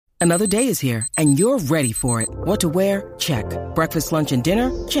Another day is here, and you're ready for it. What to wear? Check. Breakfast, lunch, and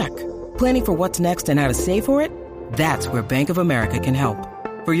dinner? Check. Planning for what's next and how to save for it? That's where Bank of America can help.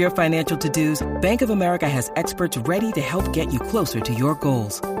 For your financial to-dos, Bank of America has experts ready to help get you closer to your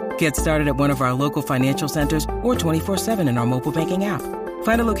goals. Get started at one of our local financial centers or 24/7 in our mobile banking app.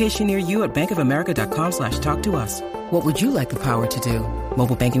 Find a location near you at bankofamerica.com/talktous. What would you like the power to do?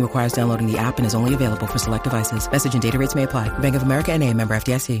 Mobile banking requires downloading the app and is only available for select devices. Message and data rates may apply. Bank of America N.A., member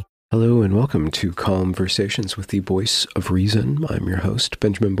FDIC. Hello and welcome to Conversations with the Voice of Reason. I'm your host,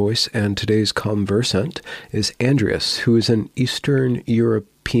 Benjamin Boyce, and today's conversant is Andreas, who is an Eastern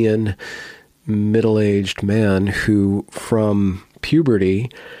European middle-aged man who, from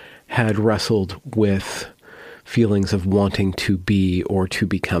puberty, had wrestled with feelings of wanting to be or to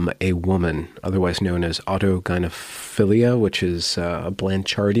become a woman, otherwise known as autogynephilia, which is a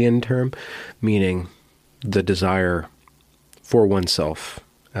Blancharddian term, meaning the desire for oneself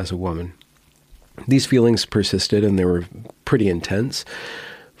as a woman. These feelings persisted, and they were pretty intense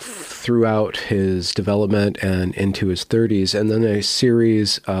throughout his development and into his 30s, and then a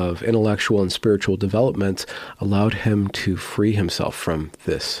series of intellectual and spiritual developments allowed him to free himself from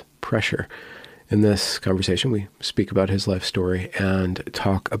this pressure. In this conversation, we speak about his life story and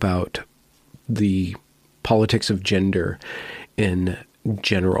talk about the politics of gender in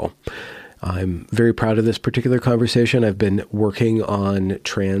general. I'm very proud of this particular conversation. I've been working on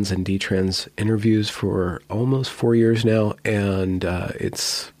trans and detrans interviews for almost 4 years now, and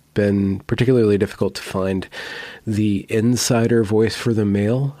it's been particularly difficult to find the insider voice for the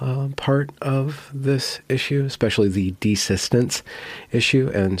male part of this issue, especially the desistance issue.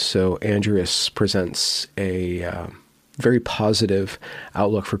 And so Andreas presents a very positive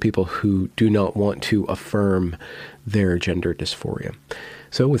outlook for people who do not want to affirm their gender dysphoria.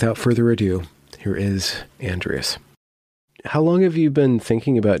 So without further ado, here is Andreas. How long have you been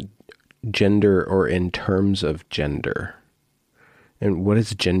thinking about gender or in terms of gender? And what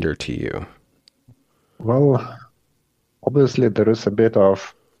is gender to you? Well, obviously there is a bit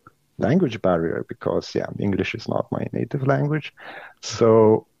of language barrier because, English is not my native language.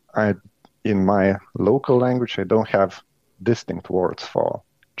 So in my local language, I don't have distinct words for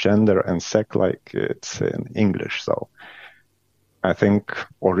gender and sex like it's in English. So I think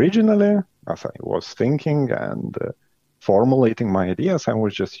originally, as I was thinking and formulating my ideas, I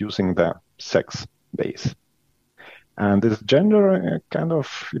was just using the sex base. And this gender it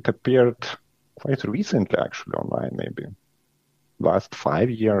appeared quite recently, actually, online, maybe last 5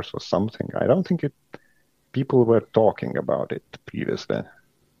 years or something. I don't think people were talking about it previously.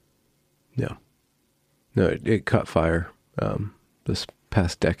 Yeah. No, it caught fire this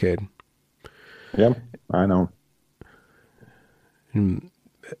past decade. Yeah, I know. And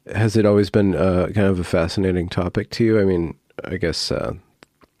has it always been kind of a fascinating topic to you? I mean, I guess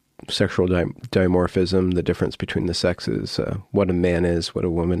sexual dimorphism, the difference between the sexes, what a man is, what a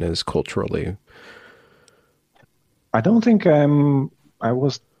woman is culturally. I don't think I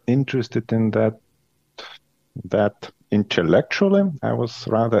was interested in that intellectually. I was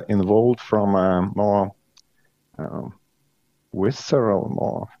rather involved from a more visceral,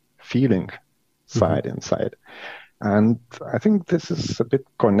 more feeling side inside. And I think this is a bit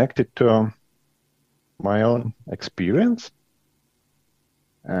connected to my own experience.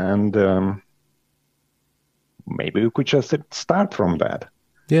 And maybe we could just start from that.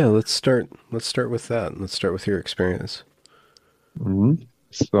 Yeah, let's start with that. Let's start with your experience. Mm-hmm.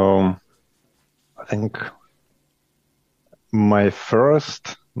 So I think my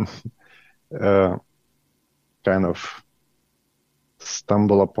first kind of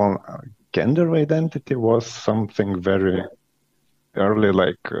stumble upon gender identity was something very early,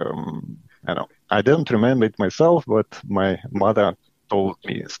 like, I don't remember it myself, but my mother told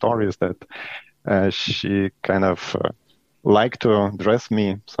me stories that she kind of liked to dress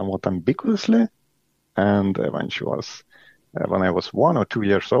me somewhat ambiguously. And when I was 1 or 2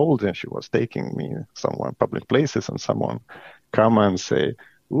 years old, and she was taking me somewhere public places, and someone come and say,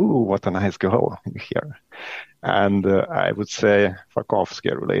 "Ooh, what a nice girl here." And I would say, "Fuck off,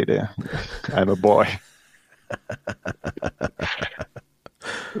 scary lady. I'm a boy."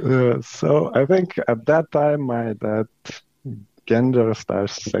 So I think at that time, that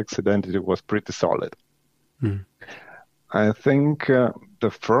gender/sex identity was pretty solid. Mm. I think the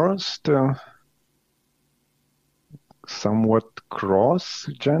first somewhat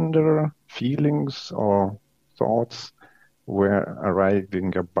cross-gender feelings or thoughts were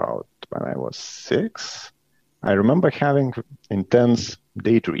arriving about when I was 6. I remember having intense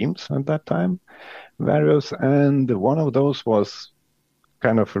daydreams at that time, various, and one of those was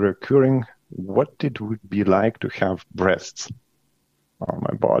kind of recurring, what it would be like to have breasts. on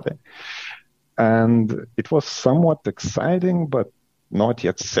my body. And it was somewhat exciting, but not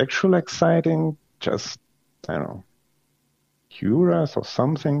yet sexually exciting, just, I don't know, curious or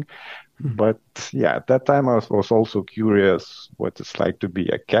something. But yeah, at that time I was also curious what it's like to be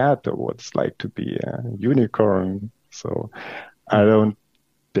a cat or what it's like to be a unicorn. So I don't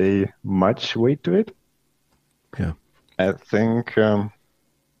pay much weight to it. Yeah. I think then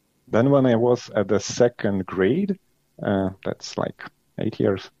when I was at the second grade, that's like 8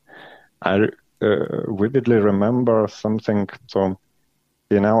 years, I vividly remember something. So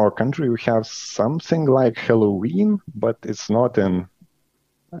in our country, we have something like Halloween, but it's not in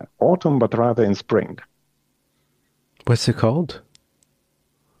autumn, but rather in spring. What's it called?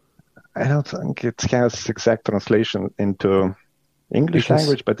 I don't think it has exact translation into English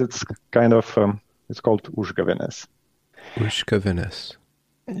language, but it's kind of, it's called Užgavėnės. Užgavėnės.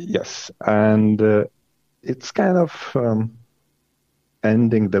 Yes, and it's kind of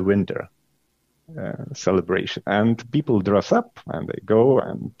ending the winter celebration. And people dress up and they go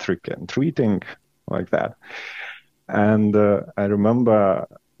and trick and treating like that. And I remember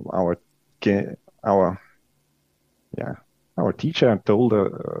our teacher told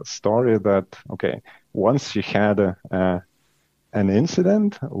a story that, okay, once she had an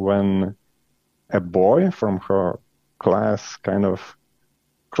incident when a boy from her class kind of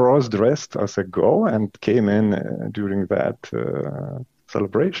cross-dressed as a girl and came in during that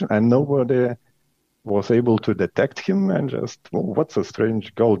celebration, and nobody was able to detect him, and just, well, what's a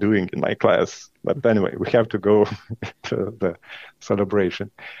strange girl doing in my class? But anyway, we have to go to the celebration.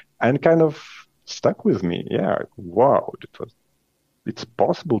 And kind of stuck with me. Yeah, wow, it's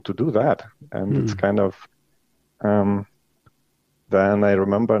possible to do that. And it's kind of, then I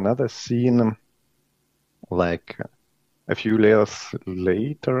remember another scene, like a few years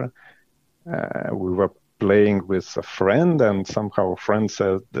later, we were playing with a friend, and somehow a friend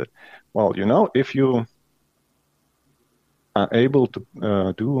said, well, you know, if you are able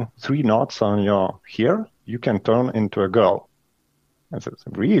to do 3 knots on your hair, you can turn into a girl. I said,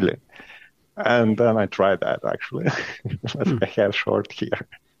 really? And then I tried that, actually. I had short hair.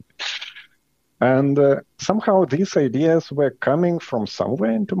 And somehow these ideas were coming from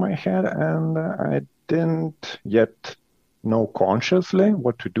somewhere into my head, and I didn't yet know consciously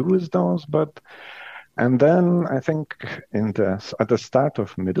what to do with those. And then I think at the start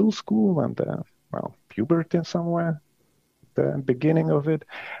of middle school, and puberty somewhere, the beginning of it,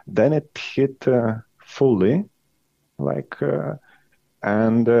 then it hit fully,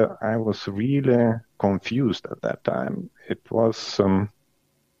 and I was really confused at that time. It was,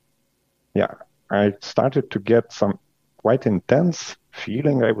 I started to get some quite intense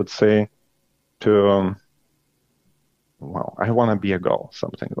feeling, I would say, to, I want to be a girl,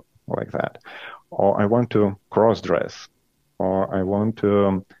 something like that. Or I want to cross-dress. Or I want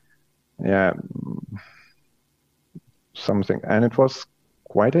to, something. And it was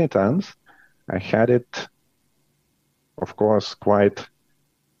quite intense. I had it, of course, quite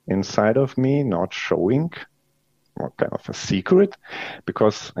inside of me, not showing, or kind of a secret,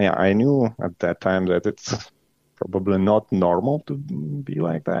 because I knew at that time that it's probably not normal to be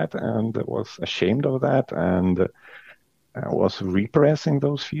like that, and I was ashamed of that, and I was repressing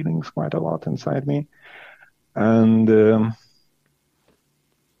those feelings quite a lot inside me, and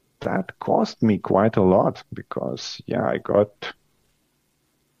that cost me quite a lot, because I got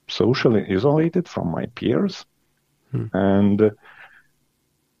socially isolated from my peers, and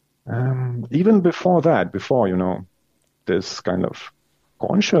even before that, this kind of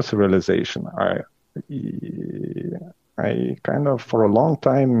conscious realization, I kind of for a long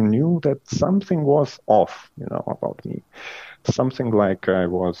time knew that something was off, about me. Something like I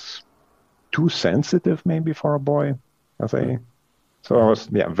was too sensitive maybe for a boy, so I was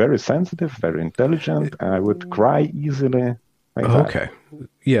very sensitive, very intelligent, and I would cry easily. Okay.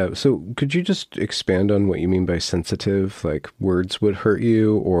 Yeah. So could you just expand on what you mean by sensitive? Like words would hurt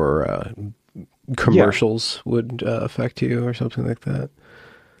you, or commercials would affect you, or something like that?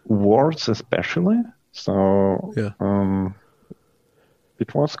 Words especially. So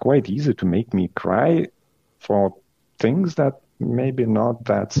it was quite easy to make me cry for things that maybe not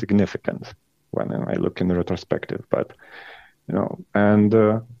that significant when I look in retrospective. But, and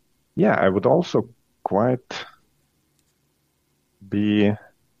I would also quite be,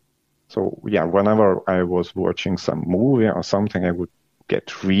 whenever I was watching some movie or something, I would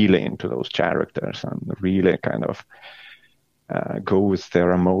get really into those characters and really kind of go with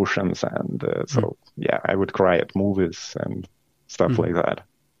their emotions. And I would cry at movies and stuff like that.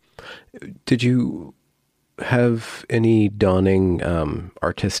 Did you have any dawning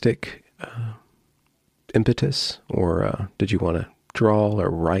artistic impetus, or did you want to draw or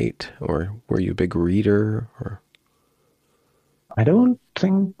write, or were you a big reader? Or I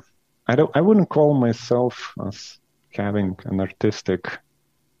wouldn't call myself as having an artistic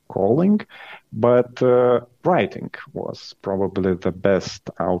calling, but writing was probably the best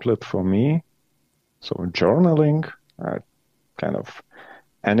outlet for me. So journaling, kind of,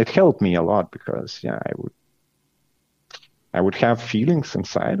 and it helped me a lot because I would have feelings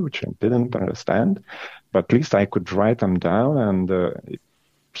inside which I didn't understand, but at least I could write them down, and it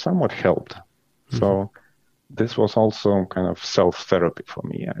somewhat helped. Mm-hmm. So this was also kind of self-therapy for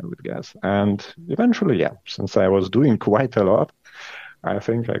me, I would guess. And eventually, since I was doing quite a lot, I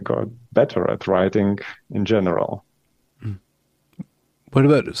think I got better at writing in general. What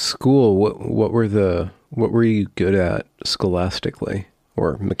about school? What were you good at scholastically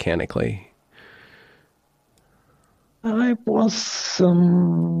or mechanically? I was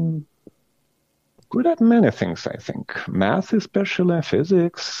good at many things, I think. Math, especially,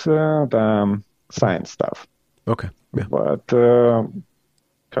 physics, the science stuff. Okay. Yeah. But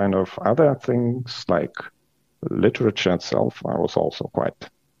kind of other things like literature itself, I was also quite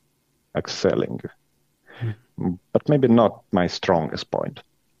excelling. But maybe not my strongest point.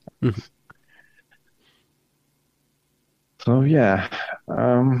 Mm-hmm. So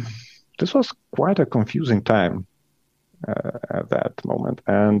this was quite a confusing time at that moment.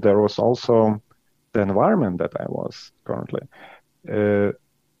 And there was also the environment that I was currently.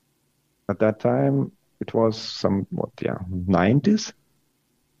 At that time, it was 90s.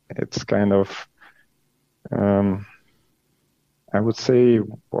 It's kind of, I would say,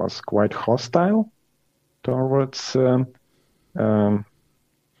 was quite hostile towards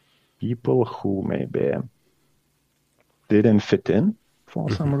people who maybe didn't fit in for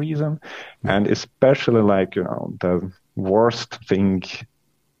some reason. And especially the worst thing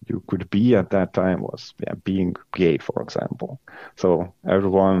you could be at that time was being gay, for example. So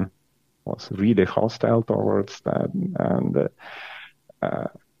everyone was really hostile towards that.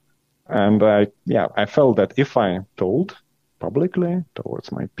 And I felt that if I told publicly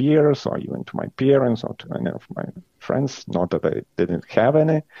towards my peers or even to my parents or to any of my friends, not that I didn't have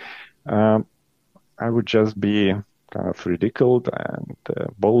any, I would just be kind of ridiculed and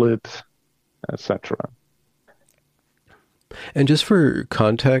bullied, etc. And just for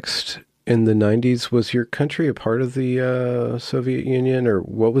context, in the 90s, was your country a part of the Soviet Union, or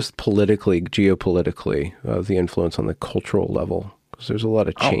what was geopolitically, the influence on the cultural level? Because there's a lot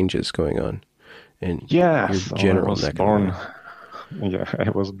of changes going on in your general neck of the woods. I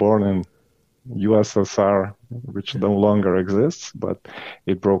was born in USSR, which no longer exists, but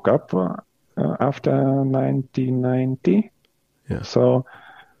it broke up after 1990. Yeah.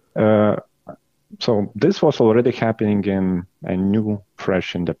 So this was already happening in a new,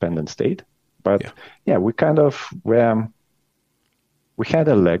 fresh, independent state. But we kind of we had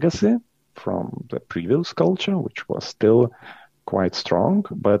a legacy from the previous culture, which was still quite strong,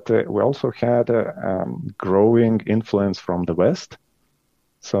 but we also had a growing influence from the West.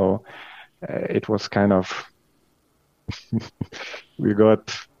 So it was kind of, we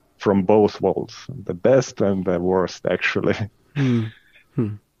got from both worlds, the best and the worst, actually.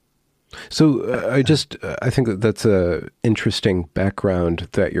 Mm-hmm. So I think that's a interesting background,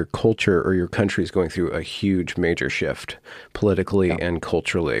 that your culture or your country is going through a huge major shift politically and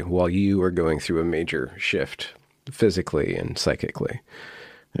culturally, while you are going through a major shift physically and psychically.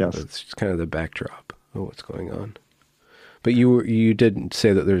 Yes. So it's just kind of the backdrop of what's going on. But you did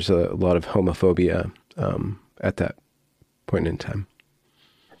say that there's a lot of homophobia at that point in time.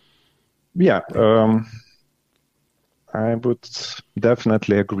 Yeah. I would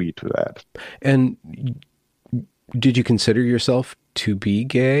definitely agree to that. And did you consider yourself to be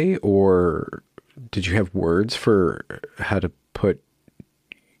gay, or did you have words for how to put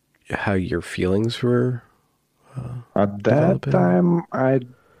how your feelings were? At that time, I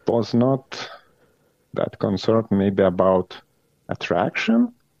was not that concerned maybe about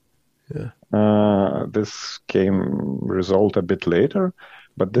attraction. Yeah. This result a bit later,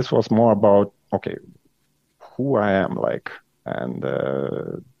 but this was more about, who I am and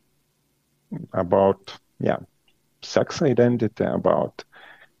about, sex identity, about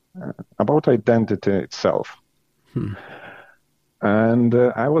identity itself. And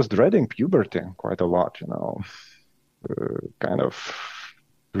I was dreading puberty quite a lot, kind of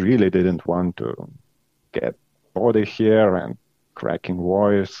really didn't want to get body hair and cracking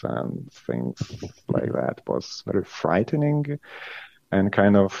voice and things like that. It was very frightening and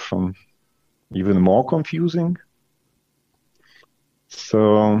kind of even more confusing.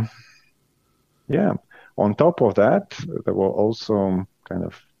 So, on top of that, there were also kind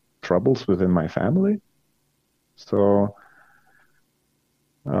of troubles within my family. So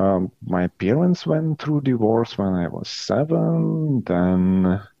My parents went through divorce when I was 7.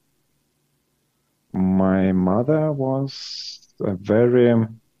 Then my mother was a very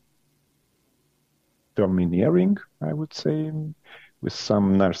domineering, I would say, with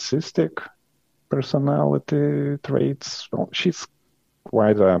some narcissistic personality traits. Well, she's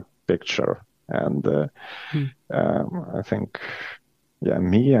quite a picture. And I think, yeah,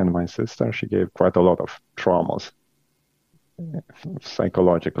 me and my sister, she gave quite a lot of traumas,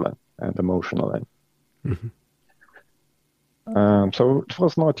 psychologically and emotionally. So it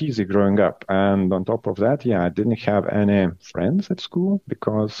was not easy growing up. And on top of that, yeah, I didn't have any friends at school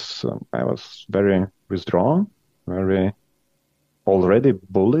because I was very withdrawn, very already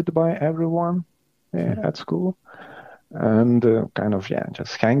bullied by everyone at school. And kind of, yeah,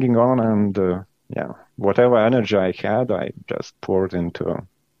 just hanging on. And yeah, whatever energy I had, I just poured into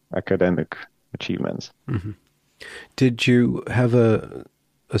academic achievements. Did you have a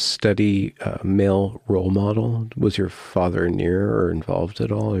steady male role model? Was your father near or involved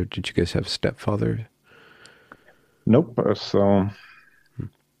at all, or did you guys have stepfather? Nope. So,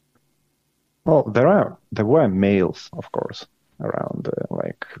 well, there were males, of course, around.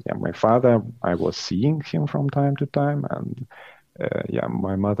 Like, yeah, my father, I was seeing him from time to time, and yeah,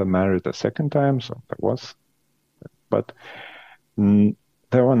 my mother married a second time, so there was, but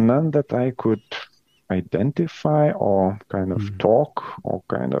there were none that I could identify or kind of talk or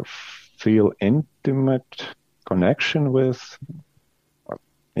kind of feel intimate connection with.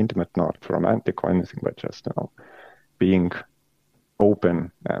 Intimate, not romantic or anything, but just, being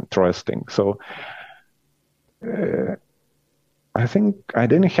open and trusting. So I think I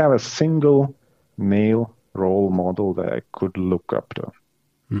didn't have a single male role model that I could look up to.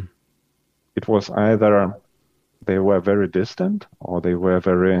 It was either they were very distant or they were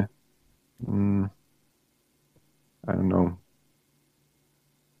very, I don't know,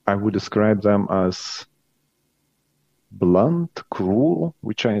 I would describe them as blunt, cruel,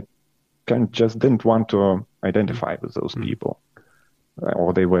 which I just didn't want to identify with those people.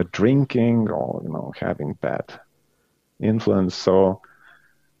 Or they were drinking or, having bad influence. So,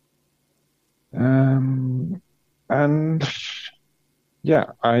 and yeah,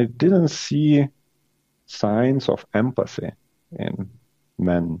 I didn't see signs of empathy in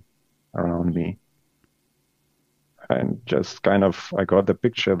men around me. And just kind of, I got the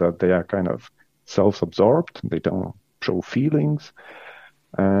picture that they are kind of self-absorbed. They don't show feelings.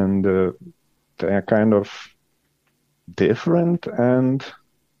 And they are kind of different. And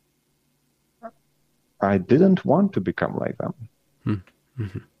I didn't want to become like them.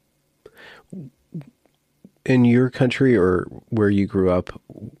 In your country or where you grew up,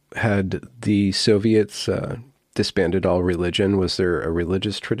 had the Soviets disbanded all religion? Was there a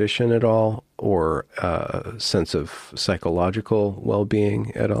religious tradition at all, or a sense of psychological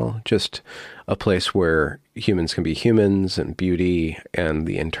well-being at all? Just a place where humans can be humans and beauty and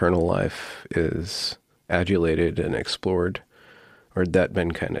the internal life is adulated and explored? Or had that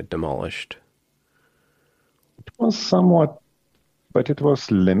been kind of demolished? It was somewhat, but it was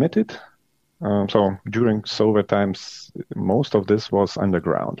limited. So during Soviet times, most of this was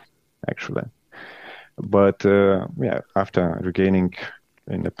underground, actually. But yeah, after regaining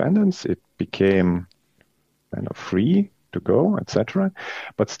independence, it became kind of free to go, etc.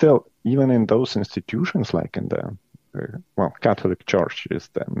 But still, even in those institutions, like in the Catholic Church is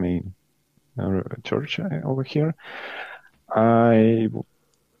the main church over here, I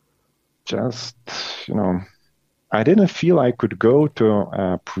just, I didn't feel I could go to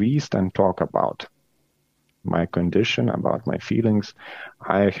a priest and talk about my condition, about my feelings.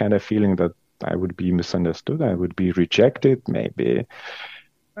 I had a feeling that I would be misunderstood, I would be rejected, maybe.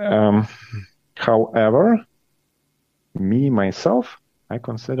 However, myself, I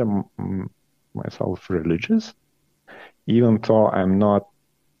consider myself religious, even though I'm not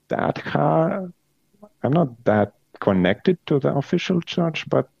that connected to the official church,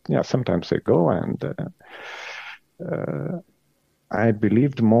 but yeah, sometimes I go and I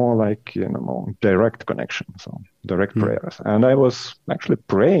believed more like, more direct connection, so direct prayers. And I was actually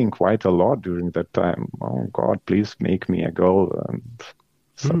praying quite a lot during that time. Oh, God, please make me a girl and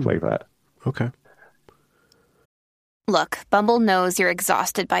stuff like that. Okay. Look, Bumble knows you're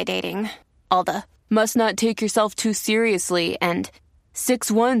exhausted by dating. All the must not take yourself too seriously and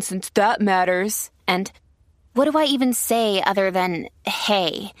 6'1" since that matters. And what do I even say other than,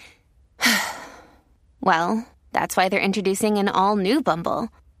 hey? Well, that's why they're introducing an all-new Bumble,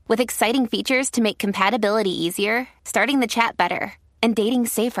 with exciting features to make compatibility easier, starting the chat better, and dating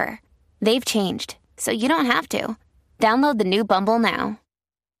safer. They've changed, so you don't have to. Download the new Bumble now.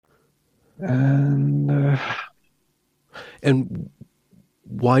 And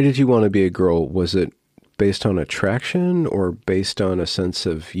why did you want to be a girl? Was it based on attraction or based on a sense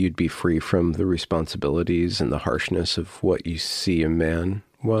of you'd be free from the responsibilities and the harshness of what you see a man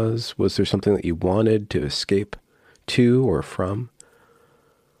was? Was there something that you wanted to escape to or from?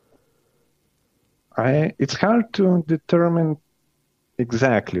 It's hard to determine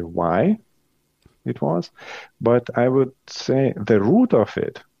exactly why it was, but I would say the root of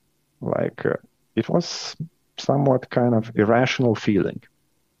it, it was somewhat kind of irrational feeling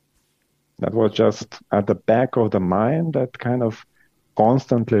that was just at the back of the mind that kind of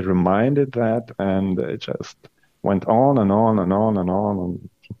constantly reminded that, and it just went on and on and on and on, and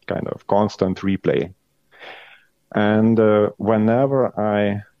kind of constant replay. And whenever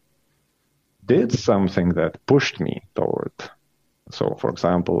I did something that pushed me toward, so for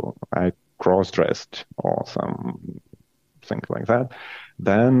example, I cross-dressed or something like that,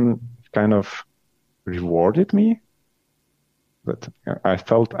 then kind of rewarded me, that I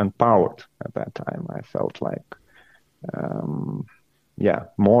felt empowered at that time. I felt like,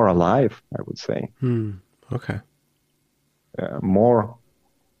 more alive, I would say. Okay. More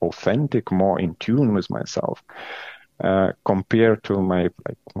authentic, more in tune with myself, compared to my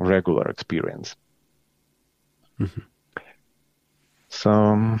regular experience. Mm-hmm.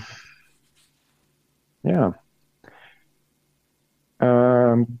 So, yeah.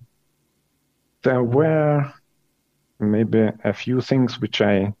 There were maybe a few things which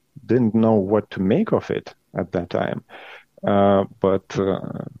I didn't know what to make of it at that time. But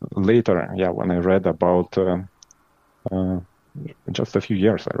later, when I read about, just a few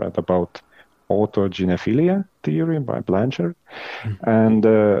years, I read about autogenephilia theory by Blanchard. And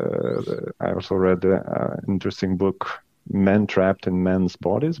I also read an interesting book, Men Trapped in Men's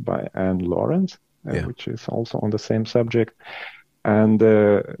Bodies by Anne Lawrence, which is also on the same subject. And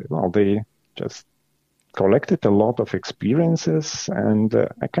they just collected a lot of experiences, and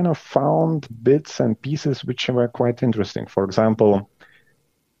I kind of found bits and pieces which were quite interesting. For example,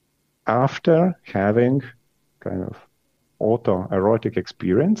 after having kind of autoerotic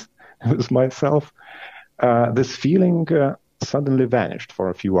experience with myself, this feeling suddenly vanished for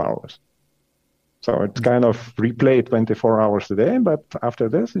a few hours. So it kind of replayed 24 hours a day, but after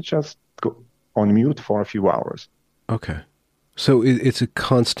this, it just go on mute for a few hours. Okay. So it's a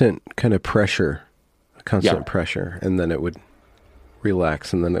constant kind of pressure, pressure, and then it would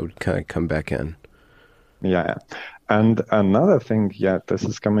relax, and then it would kind of come back in. Yeah. And another thing, this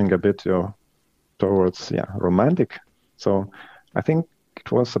is coming a bit towards romantic. So I think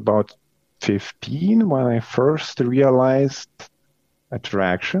it was about 15 when I first realized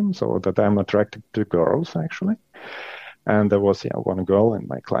attraction, so that I'm attracted to girls, actually. And there was one girl in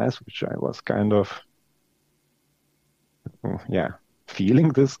my class which I was kind of feeling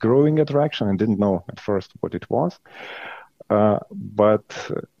this growing attraction. I didn't know at first what it was,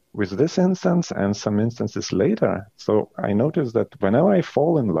 but with this instance and some instances later, so I noticed that whenever I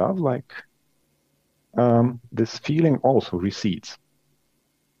fall in love, this feeling also recedes,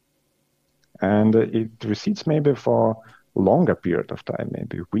 and it recedes maybe for a longer period of time,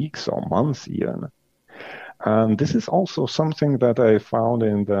 maybe weeks or months even. And this is also something that I found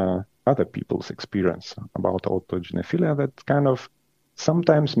in the other people's experience about autogenephilia, that kind of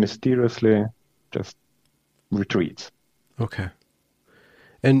sometimes mysteriously just retreats. Okay.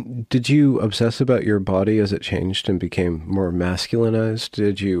 And did you obsess about your body as it changed and became more masculinized?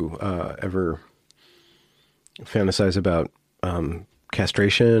 Did you ever fantasize about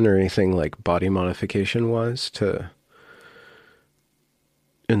castration or anything like body modification wise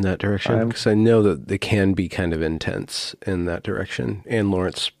in that direction? Because I know that they can be kind of intense in that direction. Anne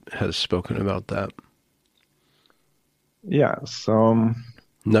Lawrence has spoken about that. Yeah, so...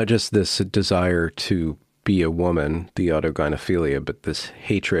 Not just this desire to be a woman, the autogynephilia, but this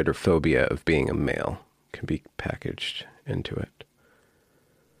hatred or phobia of being a male can be packaged into it.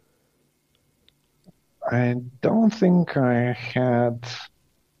 I don't think I had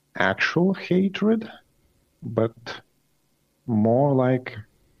actual hatred, but more like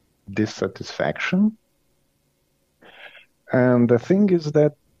dissatisfaction. And the thing is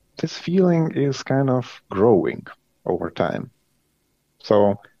that this feeling is kind of growing over time.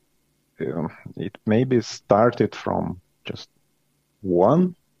 So it maybe started from just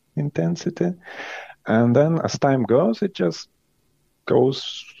one intensity, and then as time goes, it just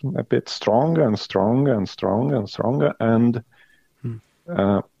goes a bit stronger and stronger and stronger and stronger. And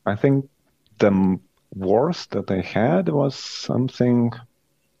I think the worst that I had was something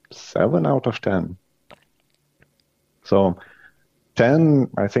 7 out of 10. So 10,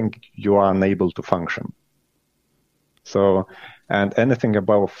 I think you are unable to function. So, and anything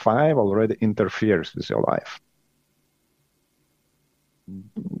above 5 already interferes with your life.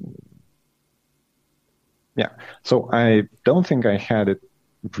 yeah. So I don't think I had it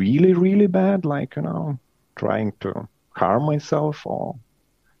really, really bad, like, trying to harm myself or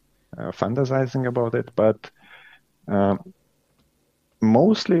fantasizing about it. But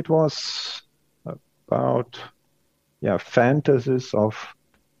mostly it was about, fantasies of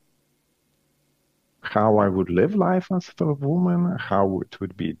how I would live life as a woman, how it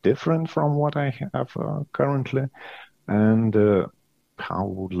would be different from what I have currently, and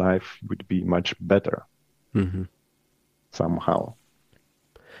how life would be much better somehow.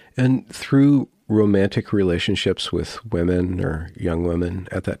 And through romantic relationships with women or young women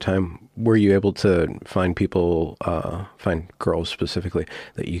at that time, were you able to find people, find girls specifically,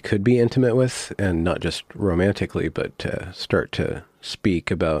 that you could be intimate with, and not just romantically, but to start to speak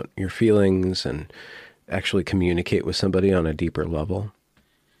about your feelings and actually communicate with somebody on a deeper level?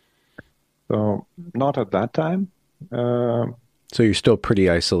 So not at that time. So you're still pretty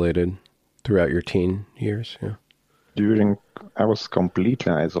isolated throughout your teen years, yeah? I was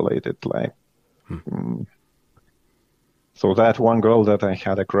completely isolated, like, so that one girl that I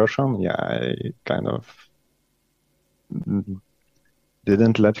had a crush on, I kind of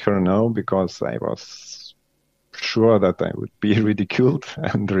didn't let her know because I was sure that I would be ridiculed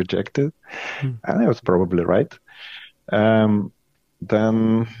and rejected, and I was probably right. Then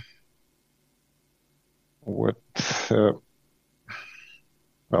what?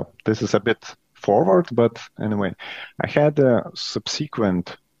 Well, this is a bit forward, but anyway, I had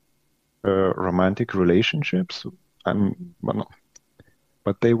subsequent romantic relationships,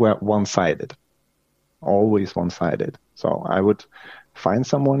 but they were one-sided, always one-sided. So I would find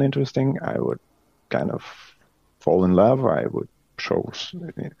someone interesting, I would kind of fall in love, I would show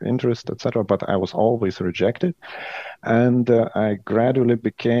interest, etc., but I was always rejected, and I gradually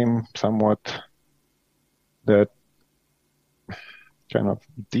became somewhat that kind of,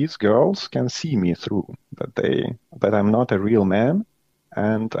 these girls can see me through, that I'm not a real man,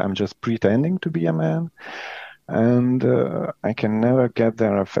 and I'm just pretending to be a man, and I can never get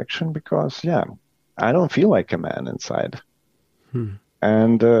their affection because, I don't feel like a man inside.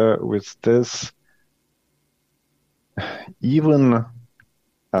 And with this, even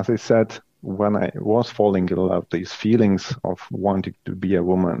as I said, when I was falling in love, these feelings of wanting to be a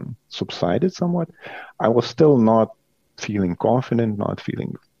woman subsided somewhat. I was still not feeling confident, not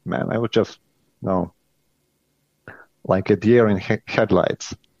feeling man. I was just, like a deer in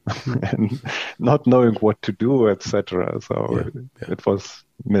headlights, and not knowing what to do, etc. So it was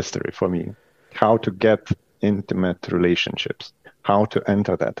mystery for me, how to get intimate relationships, how to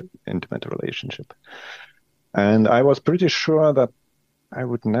enter that intimate relationship. And I was pretty sure that I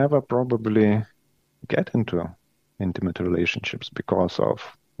would never probably get into intimate relationships because of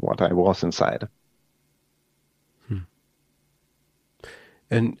what I was inside.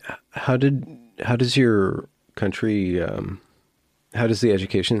 And how does your country, how does the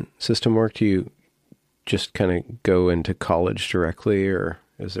education system work? Do you just kind of go into college directly, or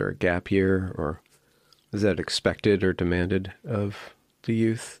is there a gap year, or is that expected or demanded of the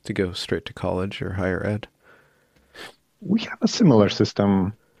youth to go straight to college or higher ed? We have a similar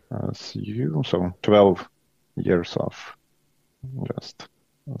system as you, so 12 years of just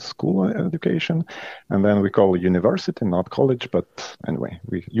school education, and then we call university, not college, but anyway,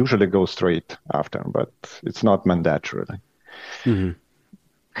 we usually go straight after, but it's not mandatory.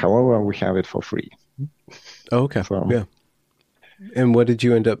 However, we have it for free. Oh, okay. So, yeah. And what did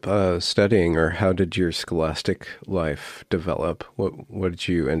you end up studying, or how did your scholastic life develop? What did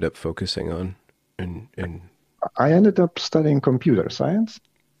you end up focusing on? I ended up studying computer science.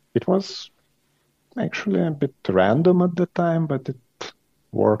 It was actually a bit random at the time, but it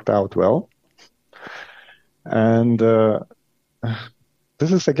worked out well. And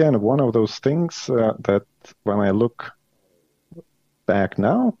this is, again, one of those things that when I look back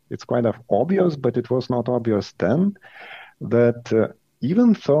now, it's kind of obvious, but it was not obvious then, that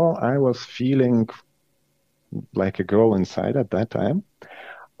even though I was feeling like a girl inside at that time,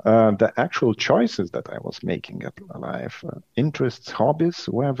 the actual choices that I was making in life, interests, hobbies,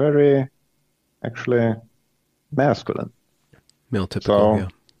 were very actually masculine. Male typical,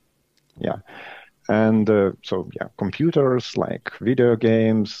 yeah. And computers, like video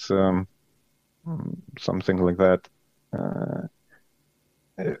games, something like that.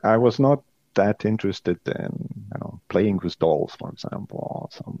 I was not that interested in, playing with dolls, for example,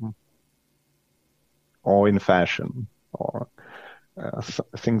 or in fashion, or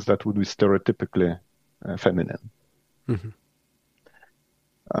things that would be stereotypically feminine.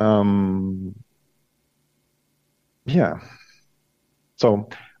 So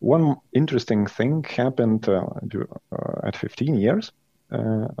one interesting thing happened at 15 years.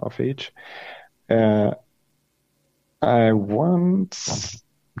 of age. I once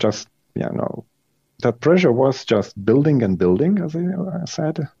just, that pressure was just building and building, as I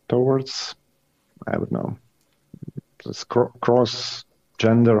said, towards, I don't know, this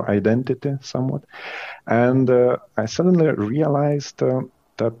cross-gender identity somewhat. And I suddenly realized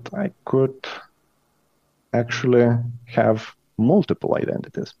that I could actually have multiple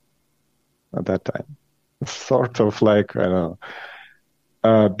identities at that time. Sort of like, I don't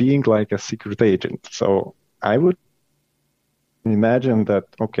know, being like a secret agent. So I would imagine that,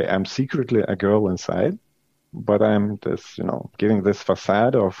 okay, I'm secretly a girl inside, but I'm this, giving this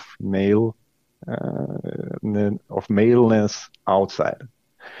facade of maleness outside.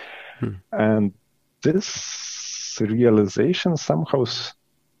 And this realization somehow,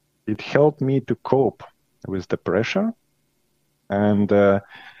 it helped me to cope with the pressure, and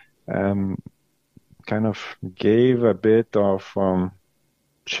kind of gave a bit of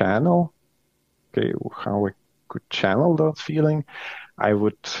channel, how I could channel that feeling. I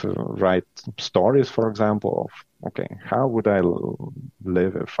would write stories, for example, of, how would I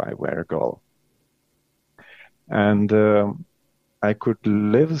live if I were a girl? And I could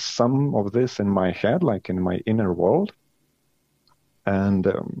live some of this in my head, like in my inner world. And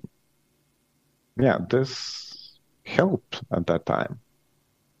this helped at that time.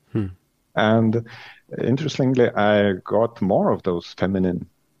 And interestingly, I got more of those feminine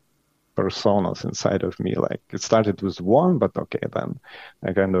personas inside of me. Like, it started with one, but then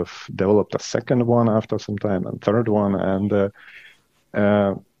I kind of developed a second one after some time, and third one, and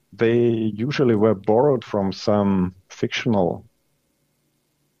they usually were borrowed from some fictional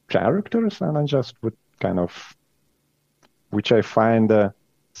characters, and I just would kind of, which I find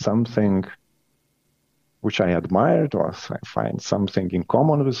something which I admired, or I find something in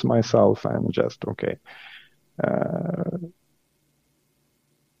common with myself, and just,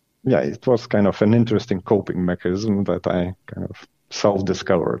 it was kind of an interesting coping mechanism that I kind of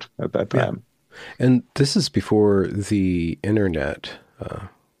self-discovered at that time. And this is before the internet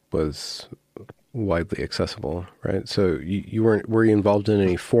was widely accessible, right? So were you involved in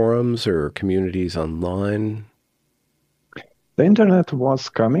any forums or communities online? The internet was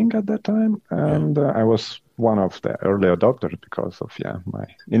coming at that time, and I was one of the early adopters because of my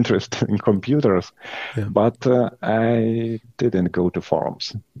interest in computers. But I didn't go to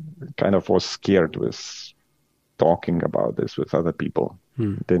forums. Kind of was scared with talking about this with other people.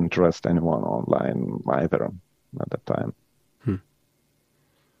 Didn't trust anyone online either at that time.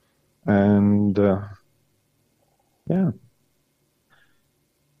 And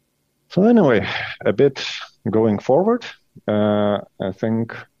so anyway, a bit going forward, I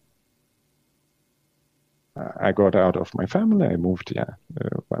think I got out of my family. I moved,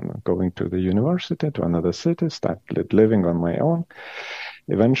 when going to the university, to another city, started living on my own.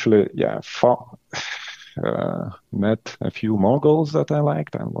 Eventually, met a few Mongols that I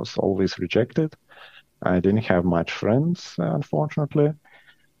liked and was always rejected. I didn't have much friends, unfortunately.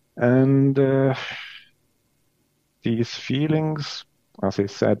 And these feelings, as I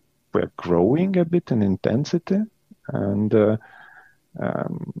said, were growing a bit in intensity. And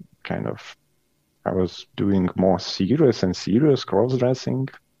kind of, I was doing more serious cross-dressing,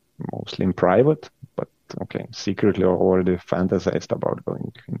 mostly in private, but secretly already fantasized about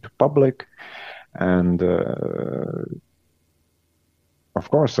going into public. And of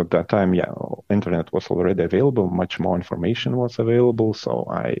course, at that time, internet was already available, much more information was available, so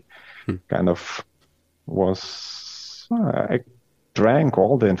I kind of I drank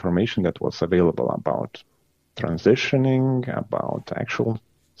all the information that was available about transitioning, about actual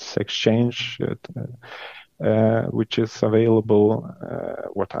sex change, which is available,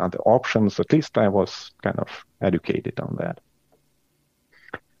 what are the options. At least I was kind of educated on that.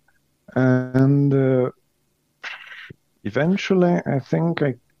 And eventually, I think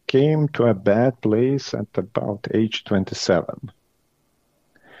I came to a bad place at about age 27.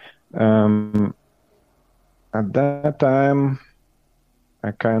 At that time,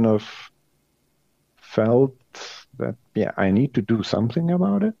 I kind of felt that, I need to do something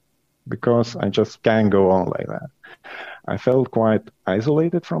about it, because I just can't go on like that. I felt quite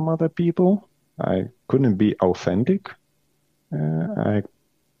isolated from other people. I couldn't be authentic. I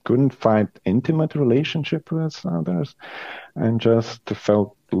couldn't find intimate relationship with others, and just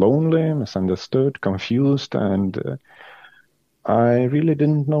felt lonely, misunderstood, confused, and I really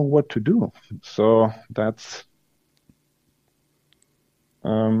didn't know what to do. So that's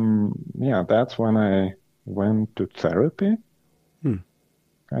when I went to therapy.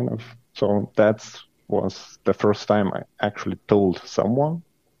 Kind of. So that was the first time I actually told someone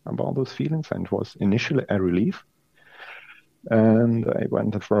about those feelings, and it was initially a relief. And I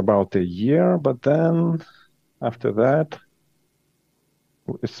went for about a year, but then after that,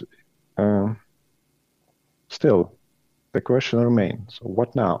 it's, still the question remains: so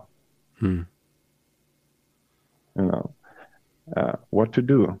what now? What to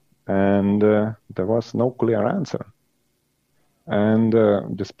do? And there was no clear answer. And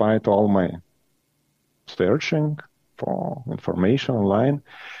despite all my searching for information online,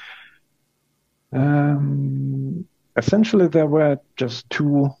 essentially there were just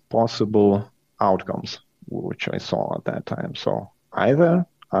two possible outcomes which I saw at that time. So either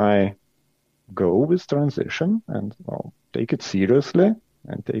I go with transition and take it seriously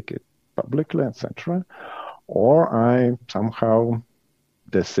and take it publicly, etc., or I somehow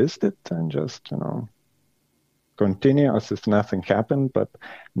desist it and just, continue as if nothing happened. But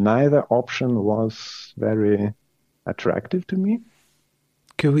neither option was very attractive to me.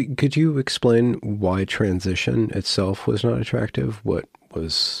 Could you explain why transition itself was not attractive? What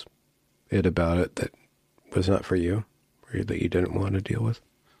was it about it that was not for you, or that you didn't want to deal with?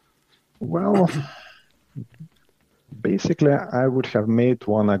 Well, basically, I would have made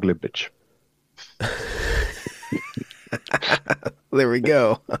one ugly bitch. There we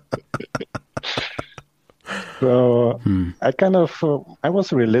go. So I kind of, I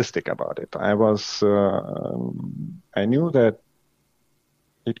was realistic about it. I knew that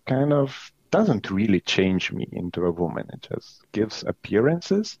it kind of doesn't really change me into a woman. It just gives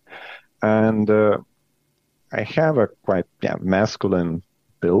appearances. And I have a quite masculine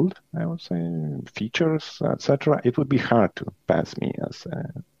build, I would say, features, etc. It would be hard to pass me as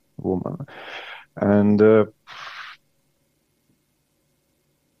a woman. And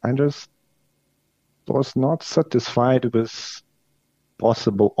I just was not satisfied with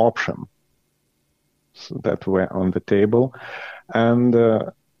possible options that were on the table, and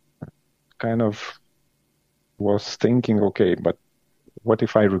kind of was thinking, okay, but what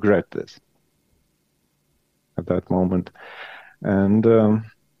if I regret this at that moment? And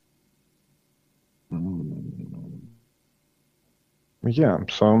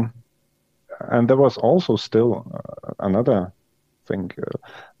so, and there was also still another thing.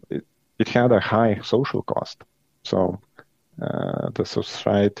 It had a high social cost. So the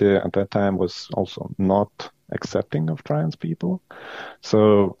society at that time was also not accepting of trans people.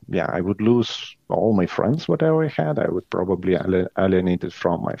 So I would lose all my friends, whatever I had. I would probably alienate it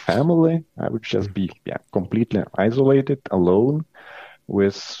from my family. I would just be completely isolated, alone,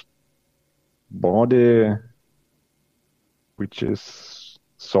 with body which is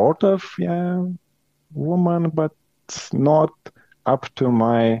sort of woman, but it's not up to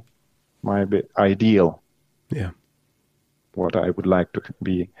my ideal, what I would like to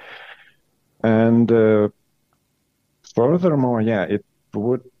be. And furthermore, it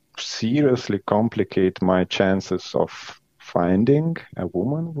would seriously complicate my chances of finding a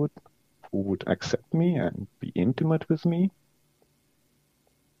woman who would accept me and be intimate with me.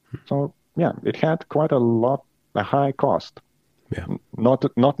 So it had quite a high cost.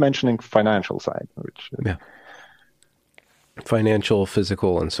 Not mentioning financial side, which financial,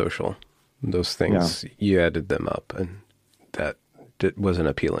 physical, and social. Those things, you added them up, and that wasn't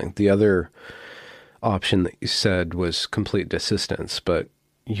appealing. The other option that you said was complete desistance, but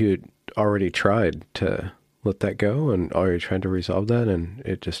you'd already tried to let that go and already tried to resolve that, and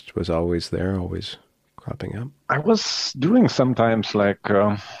it just was always there, always cropping up. I was doing sometimes like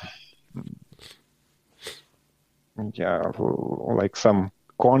some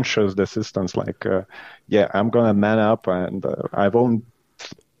conscious desistance, like I'm gonna man up and I won't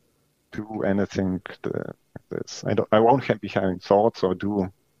do anything this. I won't be having thoughts or do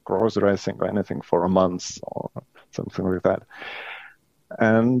cross-dressing or anything for a month or something like that.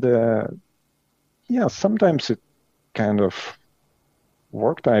 And sometimes it kind of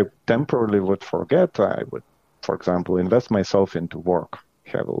worked. I temporarily would forget. I would, for example, invest myself into work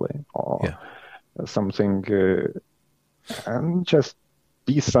heavily or something, and just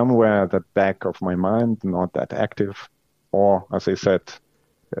be somewhere at the back of my mind, not that active. Or, as I said,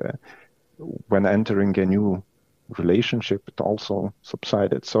 when entering a new relationship, it also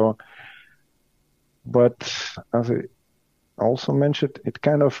subsided. So, but as I also mentioned, it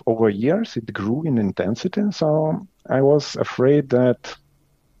kind of over years, it grew in intensity. So I was afraid that,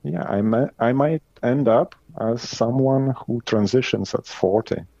 I might end up as someone who transitions at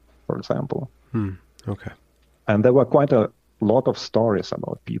 40, for example. Okay. And there were quite a lot of stories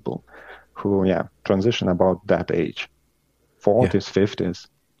about people who, transition about that age, 40s, 50s,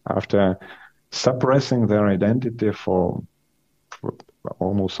 after suppressing their identity for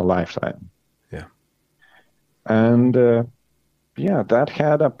almost a lifetime. Yeah. And that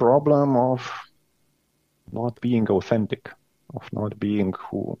had a problem of not being authentic. of not being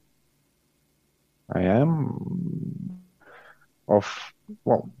who I am,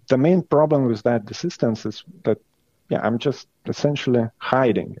 the main problem with that desistance is that, I'm just essentially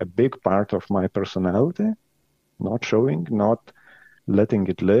hiding a big part of my personality, not showing, not letting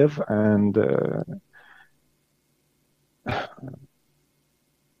it live. And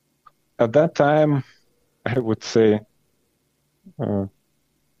at that time, I would say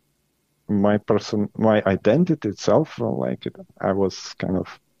my identity itself, I was kind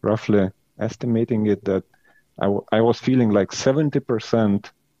of roughly estimating it that I was feeling like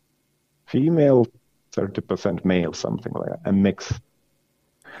 70% female, 30% male, something like that, a mix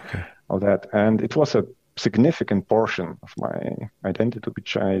of that. And it was a significant portion of my identity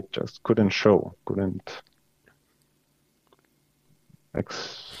which I just couldn't show,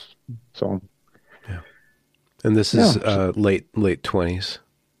 so. Yeah. And this is late 20s,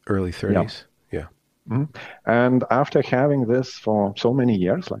 early 30s. Yeah. Mm-hmm. And after having this for so many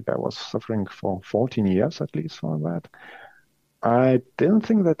years, like I was suffering for 14 years at least for that, I didn't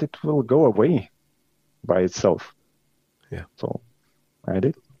think that it will go away by itself. Yeah. So I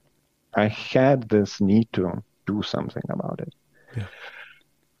did. I had this need to do something about it. Yeah.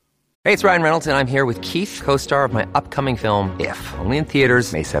 Hey, it's Ryan Reynolds, and I'm here with Keith, co-star of my upcoming film, If, only in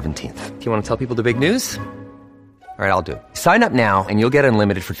theaters May 17th. Do you want to tell people the big news? All right, I'll do it. Sign up now and you'll get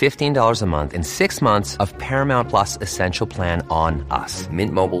unlimited for $15 a month and 6 months of Paramount Plus Essential Plan on us.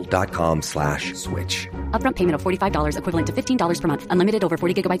 MintMobile.com/switch. Upfront payment of $45 equivalent to $15 per month. Unlimited over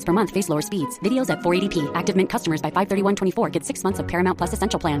 40 gigabytes per month. Face lower speeds. Videos at 480p. Active Mint customers by 531.24 get 6 months of Paramount Plus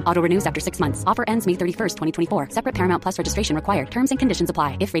Essential Plan. Auto renews after 6 months. Offer ends May 31st, 2024. Separate Paramount Plus registration required. Terms and conditions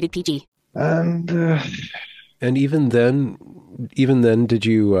apply if rated PG. And even then, did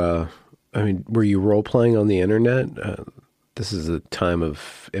you... were you role-playing on the internet? This is a time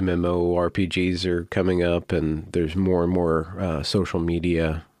of MMORPGs are coming up, and there's more and more social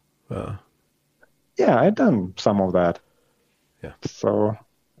media. Yeah, I've done some of that. Yeah. So,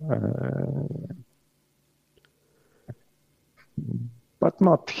 but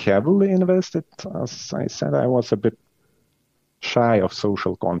not heavily invested. As I said, I was a bit shy of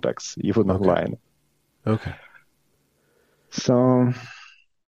social contacts, even online. Okay. So...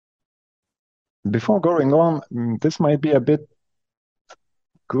 before going on, this might be a bit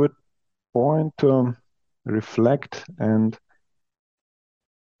good point to reflect, and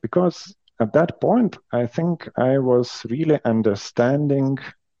because at that point, I think I was really understanding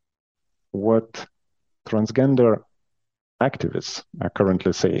what transgender activists are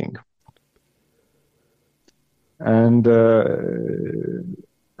currently saying. And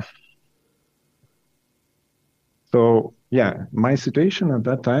so, my situation at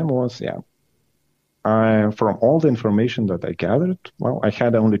that time was, from all the information that I gathered, I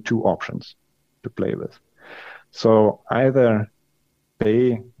had only two options to play with. So either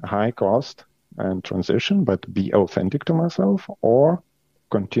pay a high cost and transition, but be authentic to myself, or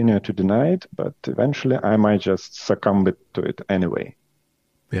continue to deny it, but eventually I might just succumb to it anyway.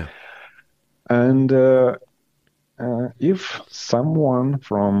 Yeah. And if someone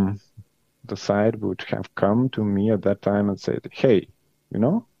from the side would have come to me at that time and said, hey,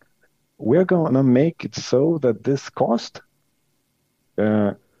 we're going to make it so that this cost,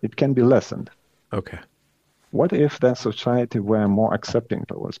 it can be lessened. Okay. What if the society were more accepting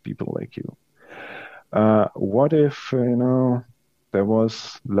towards people like you? What if, there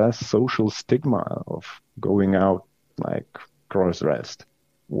was less social stigma of going out like cross-dressed?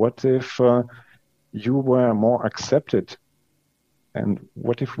 What if you were more accepted? And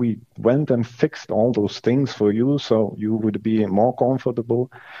what if we went and fixed all those things for you so you would be more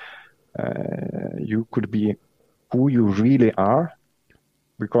comfortable? You could be who you really are,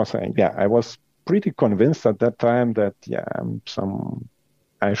 because I was pretty convinced at that time that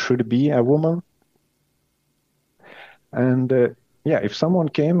I should be a woman. And if someone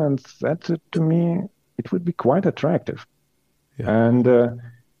came and said it to me, it would be quite attractive. Yeah. And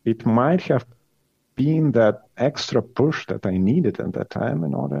it might have been that extra push that I needed at that time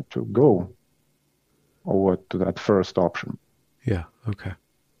in order to go over to that first option. Yeah, okay.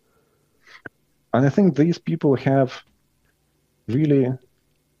 And I think these people have really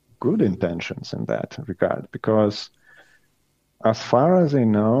good intentions in that regard, because as far as I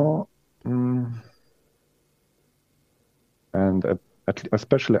know, and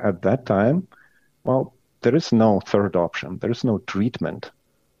especially at that time, there is no third option. There is no treatment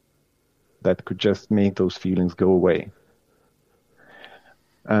that could just make those feelings go away.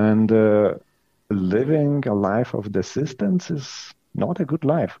 And living a life of desistance is not a good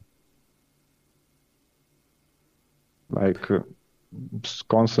life.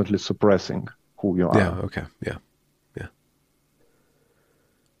 Constantly suppressing who you are. Yeah, okay, yeah.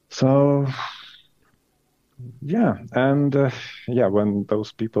 So, yeah, and when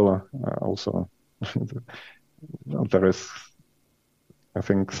those people are also, there is, I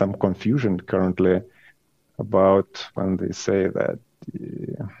think, some confusion currently about when they say that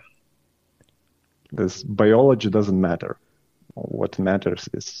this biology doesn't matter. What matters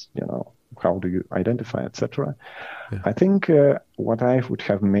is, how do you identify, etc. Yeah. I think what I would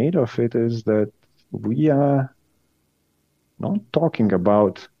have made of it is that we are not talking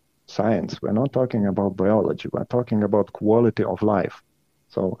about science. We're not talking about biology. We're talking about quality of life.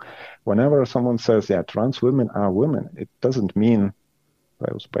 So whenever someone says, trans women are women, it doesn't mean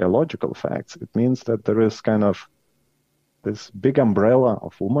those biological facts. It means that there is kind of this big umbrella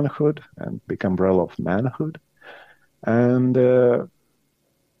of womanhood and big umbrella of manhood. And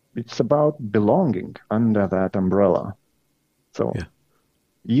it's about belonging under that umbrella. So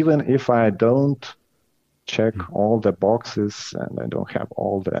even if I don't check all the boxes and I don't have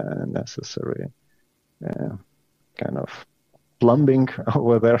all the necessary kind of plumbing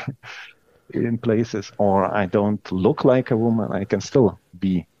over there in places, or I don't look like a woman, I can still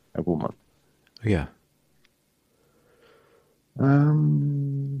be a woman. Yeah.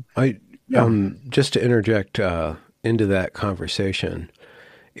 Just to interject into that conversation,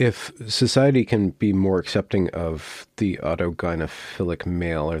 if society can be more accepting of the autogynephilic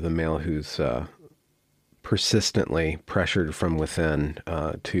male, or the male who's persistently pressured from within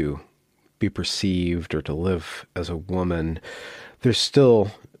to be perceived or to live as a woman, there's still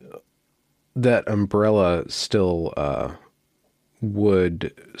that umbrella still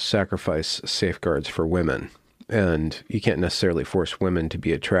would sacrifice safeguards for women. And you can't necessarily force women to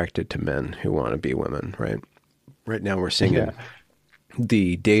be attracted to men who want to be women, right? Right now we're seeing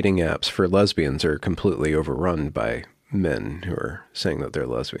the dating apps for lesbians are completely overrun by men who are saying that they're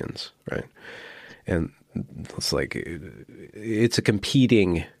lesbians, right? And it's like, it's a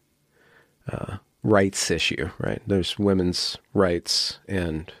competing rights issue, right? There's women's rights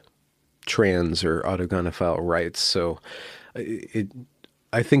and trans or autogynephile rights. So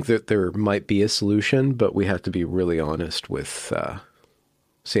I think that there might be a solution, but we have to be really honest with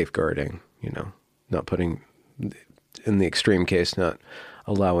safeguarding, not putting, in the extreme case, not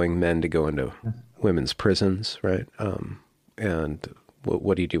allowing men to go into women's prisons, right? And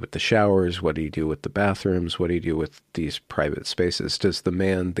what do you do with the showers? What do you do with the bathrooms? What do you do with these private spaces? Does the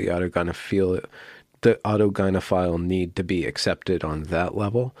man, the autogynephile need to be accepted on that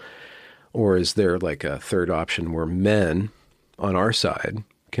level? Or is there like a third option where men on our side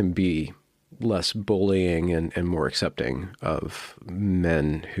can be less bullying and more accepting of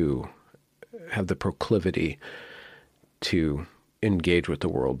men who have the proclivity to engage with the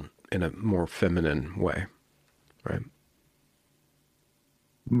world in a more feminine way, right?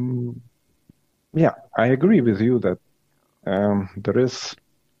 Yeah, I agree with you that there is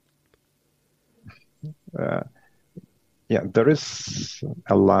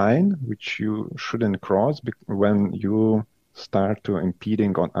a line which you shouldn't cross when you start to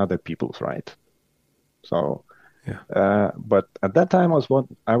impeding on other people's right. So, but at that time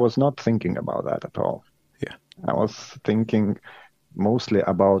I was not thinking about that at all. Yeah, I was thinking mostly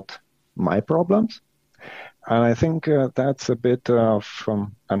about my problems. And I think that's a bit of,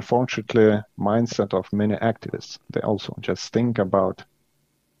 unfortunately, mindset of many activists. They also just think about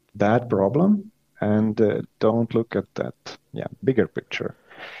that problem and don't look at that bigger picture.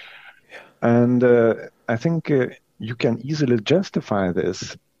 Yeah. And I think you can easily justify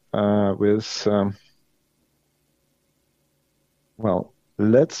this with,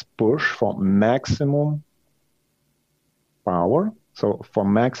 let's push for maximum power, so for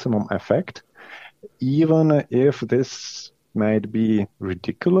maximum effect, even if this might be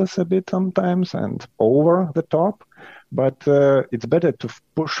ridiculous a bit sometimes and over the top, but it's better to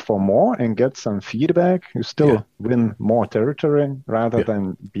push for more and get some feedback. You still win more territory rather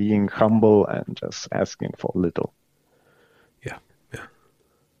than being humble and just asking for little. Yeah.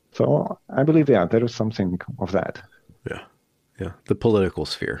 So I believe, there is something of that. Yeah. The political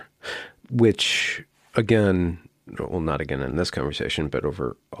sphere, which again, well, not again in this conversation, but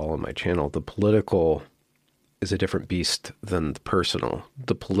over all on my channel, the political is a different beast than the personal.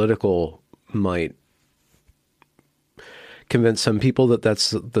 The political might convince some people that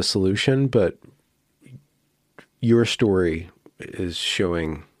that's the solution, but your story is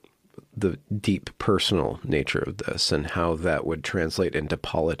showing the deep personal nature of this and how that would translate into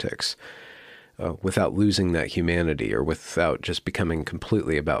politics without losing that humanity or without just becoming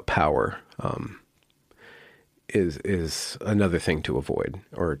completely about power. Is another thing to avoid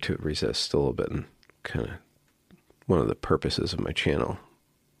or to resist a little bit. And kind of one of the purposes of my channel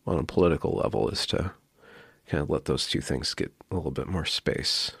on a political level is to kind of let those two things get a little bit more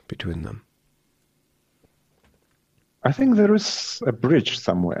space between them? I think there is a bridge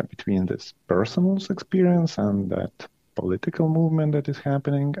somewhere between this personal experience and that political movement that is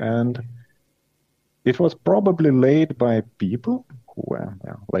happening. And it was probably laid by people who were,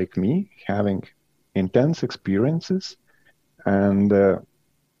 like me, having intense experiences, and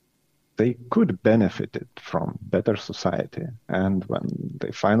they could benefit it from better society. And when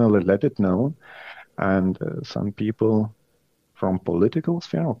they finally let it known, and some people from political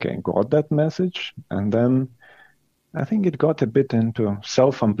sphere, got that message, and then I think it got a bit into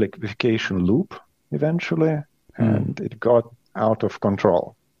self-amplification loop eventually, and it got out of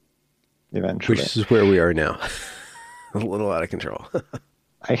control eventually. Which is where we are now. A little out of control.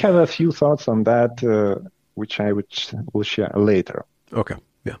 I have a few thoughts on that, which I will share later. Okay,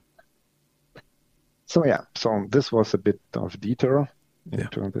 yeah. So this was a bit of detour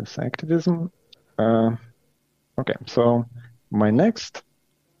into this activism. So my next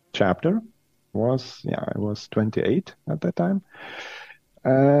chapter was, I was 28 at that time.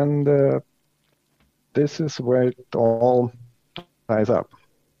 And this is where it all ties up,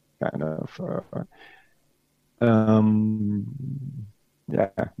 kind of.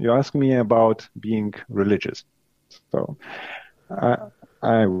 You asked me about being religious. So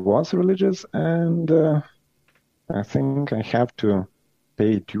I was religious, and I think I have to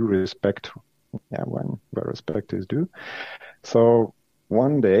pay due respect when where respect is due. So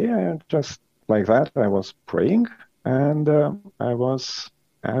one day, I just like that, I was praying, and I was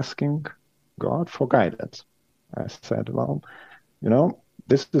asking God for guidance. I said, well,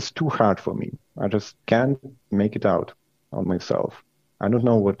 this is too hard for me. I just can't make it out on myself. I don't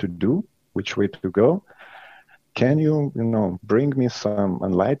know what to do, which way to go. Can you, bring me some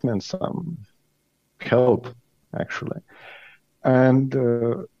enlightenment, some help, actually? And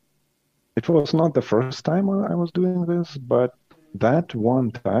it was not the first time I was doing this, but that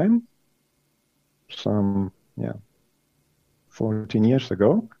one time, some 14 years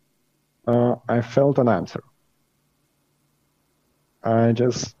ago, I felt an answer. I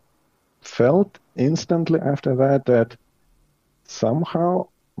just felt instantly after that somehow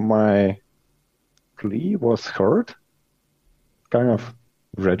my plea was heard, kind of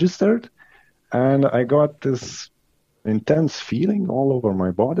registered, and I got this intense feeling all over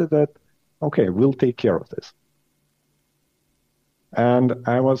my body that, we'll take care of this. And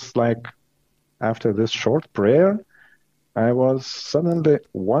I was like, after this short prayer, I was suddenly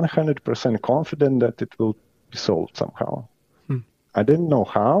 100% confident that it will be solved somehow. I didn't know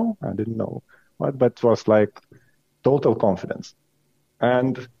how, I didn't know what, but it was like total confidence.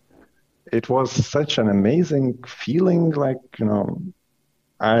 And it was such an amazing feeling, like,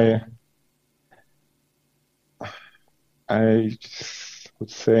 I would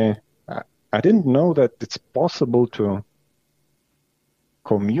say, I didn't know that it's possible to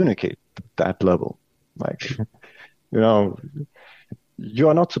communicate at that level. Like, you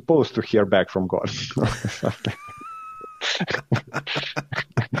are not supposed to hear back from God.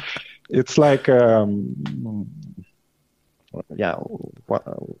 It's like,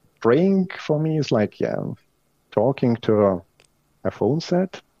 praying for me is like, talking to a phone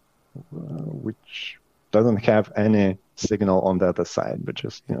set, which doesn't have any signal on the other side, but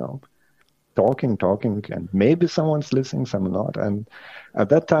just, talking, and maybe someone's listening, some not. And at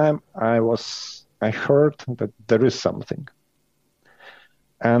that time, I heard that there is something.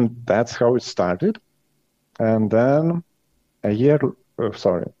 And that's how it started. And then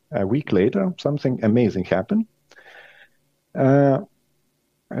a week later, something amazing happened.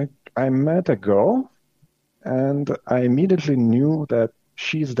 I met a girl, and I immediately knew that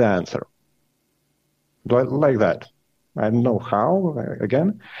she's the answer. Like that. I don't know how,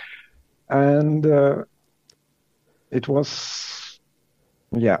 again. And it was,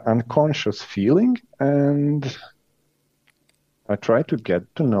 unconscious feeling. And I tried to get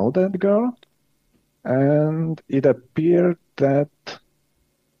to know that girl. And it appeared that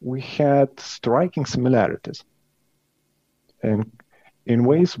we had striking similarities. And in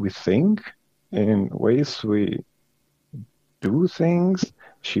ways we think, in ways we do things.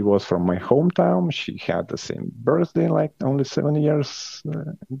 She was from my hometown. She had the same birthday, like only 7 years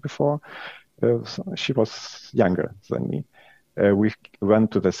before. She was younger than me. We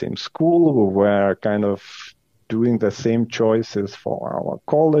went to the same school. We were kind of doing the same choices for our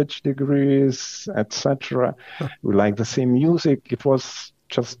college degrees, etc. We liked the same music. It was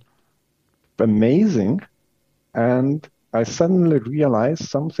just amazing. And I suddenly realized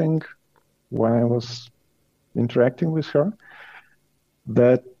something when I was interacting with her,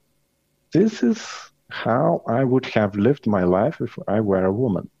 that this is how I would have lived my life if I were a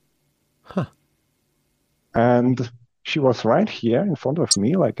woman. Huh. And she was right here in front of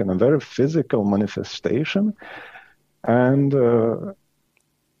me, like in a very physical manifestation. And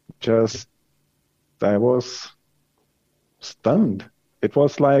just, I was stunned. It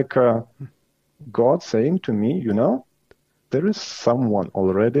was like God saying to me, there is someone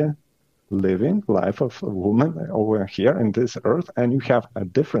already living life of a woman over here in this earth, and you have a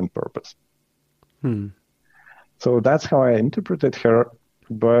different purpose. So that's how I interpreted her.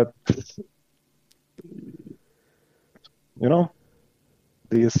 But,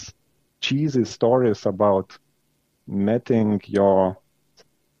 these cheesy stories about meeting your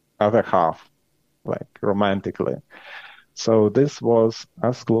other half, like romantically. So this was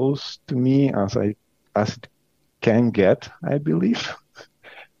as close to me as it can get, I believe.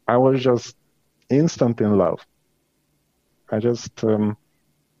 I was just instant in love. I just,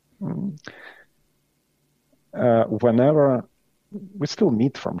 whenever, we still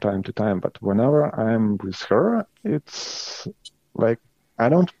meet from time to time, but whenever I'm with her, it's like, I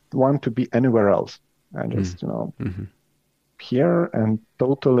don't want to be anywhere else. I just, here and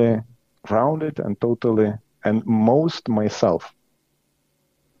totally grounded and most myself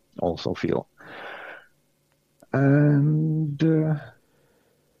also feel. And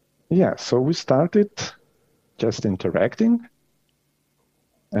so we started just interacting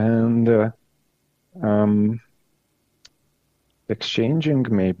and exchanging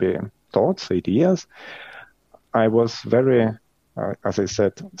maybe thoughts, ideas. I was very, as I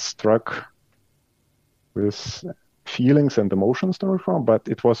said, struck with feelings and emotions toward her, but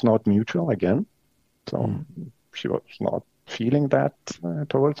it was not mutual again. So she was not feeling that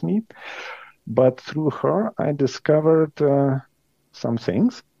towards me. But through her, I discovered some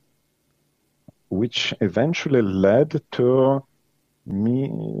things which eventually led to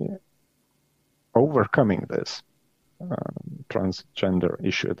me overcoming this transgender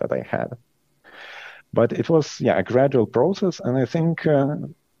issue that I had. But it was, a gradual process. And I think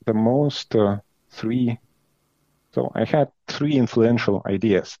the most three, so I had three influential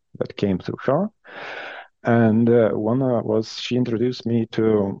ideas that came through her. And one was she introduced me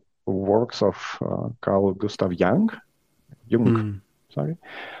to works of Carl Gustav Jung.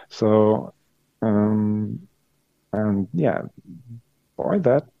 So, boy,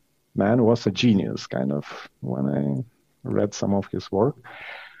 that man was a genius, kind of, when I read some of his work.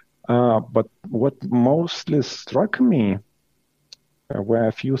 But what mostly struck me were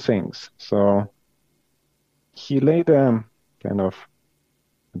a few things. So he laid a kind of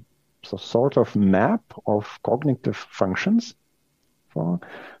sort of map of cognitive functions.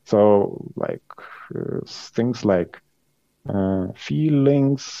 So like things like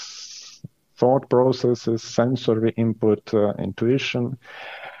feelings, thought processes, sensory input, intuition,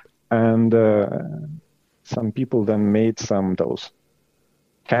 and some people then made those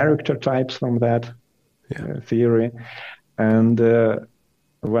character types from that theory. And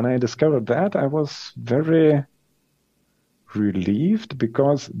when I discovered that, I was very relieved,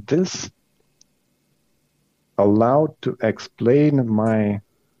 because this allowed to explain my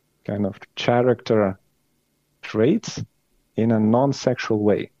kind of character traits in a non-sexual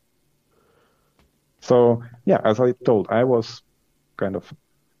way. So, as I told, I was kind of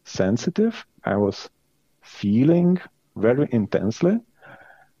sensitive. I was feeling very intensely,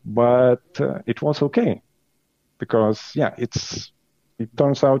 but it was okay, because, it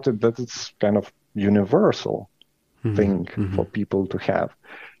turns out that it's kind of universal thing for people to have.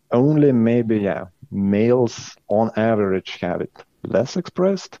 Only maybe, males on average have it less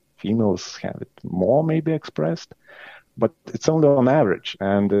expressed, females have it more maybe expressed, but it's only on average,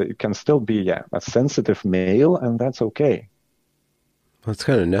 and it can still be, a sensitive male, and that's okay. Well, it's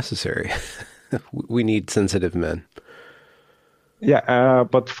kind of necessary. We need sensitive men.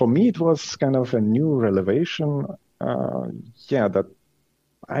 But for me, it was kind of a new revelation, that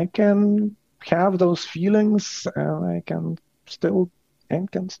I can have those feelings, and I can still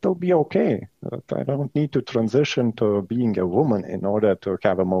be okay. That I don't need to transition to being a woman in order to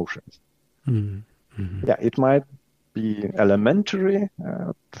have emotions. It might be elementary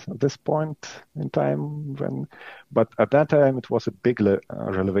at this point in time, but at that time it was a big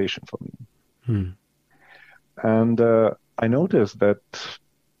revelation for me. And I noticed that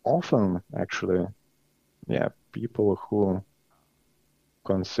often, actually, people who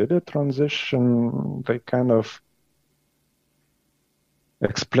consider transition, they kind of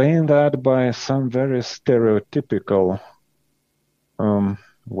explain that by some very stereotypical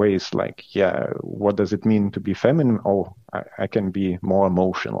ways, like, what does it mean to be feminine? Oh, I can be more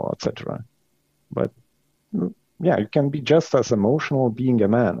emotional, etc. But you can be just as emotional being a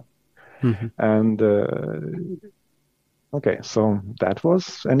man. And so that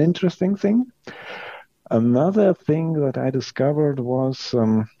was an interesting thing. Another thing that I discovered was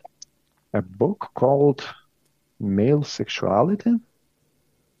a book called Male Sexuality,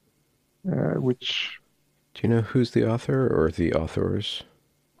 which... Do you know who's the author or the authors?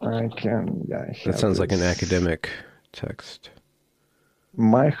 I That sounds like an academic text.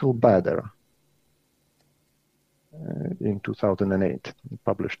 Michael Bader, in 2008,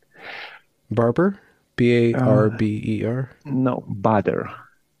 published. Barber? B-A-R-B-E-R? No, Bader.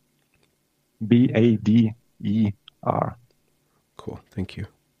 B-A-D-E-R. Cool, thank you.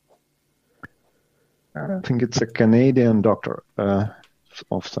 I think it's a Canadian doctor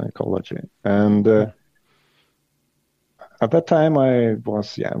of psychology. And at that time, I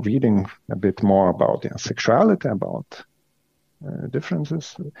was reading a bit more about sexuality, about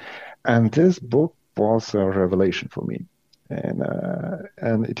differences. And this book was a revelation for me.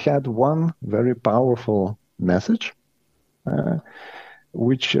 And it had one very powerful message,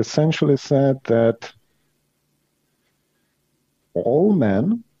 which essentially said that all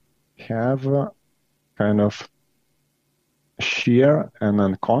men have a kind of sheer and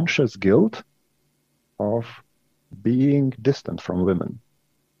unconscious guilt of being distant from women.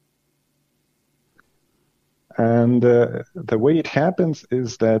 And the way it happens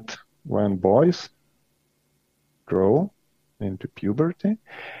is that when boys grow into puberty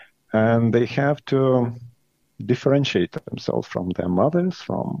and they have to differentiate themselves from their mothers,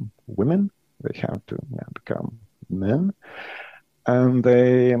 from women, they have to become men, and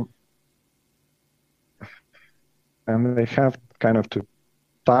they have kind of to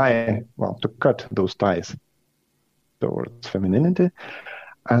cut those ties towards femininity,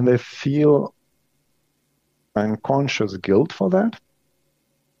 and they feel unconscious guilt for that,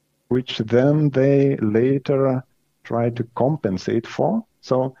 which then they later try to compensate for.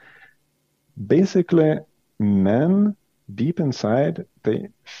 So basically, men deep inside, they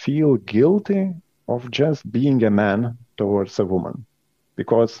feel guilty of just being a man towards a woman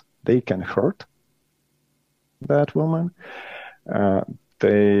because they can hurt that woman. I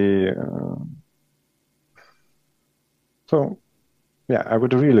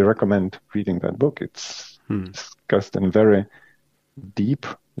would really recommend reading that book. It's discussed in a very deep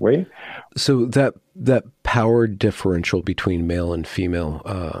way. So that power differential between male and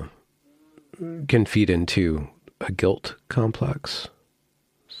female can feed into a guilt complex?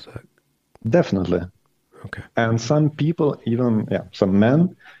 Definitely. Okay. And some people, even some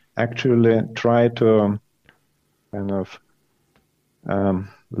men, actually try to kind of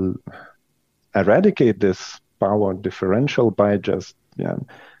eradicate this power differential by just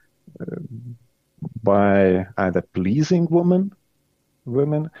by either pleasing women,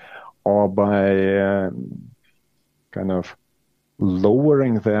 or by kind of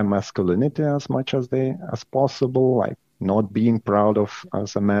lowering their masculinity as much as possible, like not being proud of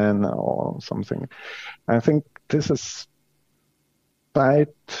as a man or something. I think this is tied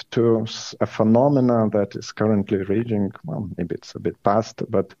to a phenomenon that is currently raging. Well, maybe it's a bit past,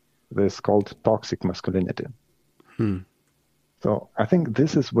 but this is called toxic masculinity. So I think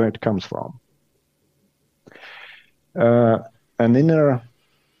this is where it comes from. An inner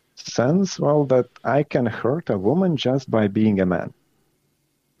sense, that I can hurt a woman just by being a man.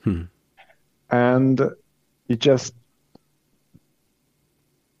 And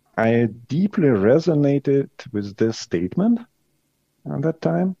I deeply resonated with this statement at that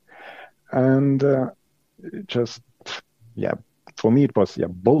time. And for me, it was,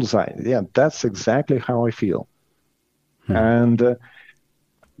 bullseye. Yeah, that's exactly how I feel. And,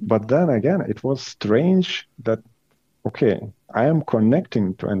 but then again, it was strange that, okay, I am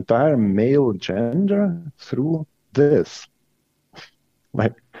connecting to entire male gender through this,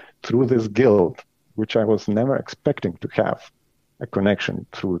 through this guilt, which I was never expecting to have a connection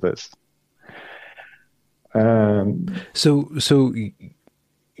through this. So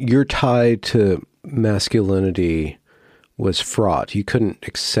your tie to masculinity was fraught. You couldn't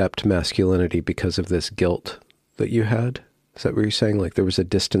accept masculinity because of this guilt that you had? Is that what you're saying? Like there was a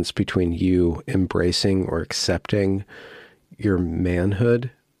distance between you embracing or accepting your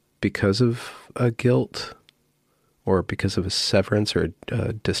manhood because of a guilt or because of a severance or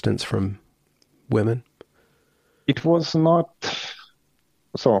a distance from women? It was not...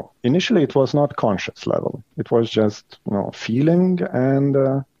 So initially it was not conscious level. It was just, feeling. And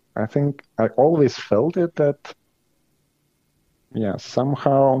I think I always felt it that,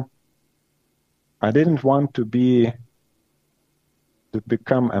 somehow I didn't want to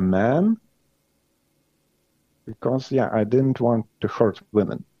become a man because, I didn't want to hurt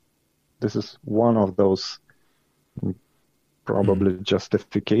women. This is one of those probably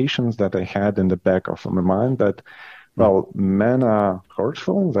justifications that I had in the back of my mind, that Well, men are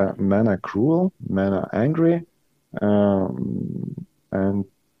hurtful, men are cruel, men are angry, and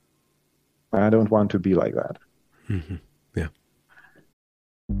I don't want to be like that. Mm-hmm. Yeah.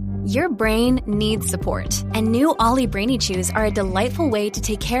 Your brain needs support, and new Ollie Brainy Chews are a delightful way to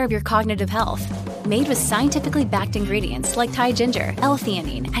take care of your cognitive health. Made with scientifically backed ingredients like Thai ginger,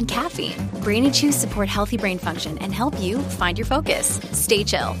 L-theanine, and caffeine, Brainy Chews support healthy brain function and help you find your focus, stay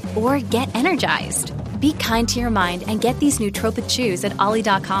chill, or get energized. Be kind to your mind and get these nootropic chews at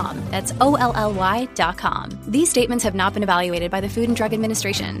ollie.com. That's OLLY.com. These statements have not been evaluated by the Food and Drug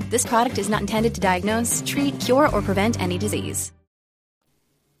Administration. This product is not intended to diagnose, treat, cure, or prevent any disease.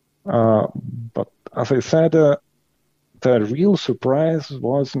 But as I said, the real surprise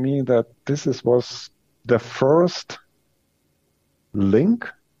was me that was the first link,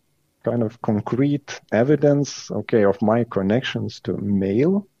 kind of concrete evidence, of my connections to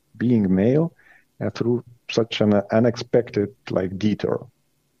being male, through such an unexpected detour.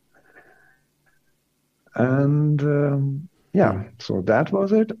 And so that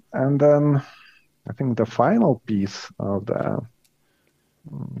was it. And then I think the final piece of the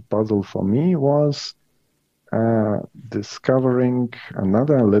puzzle for me was discovering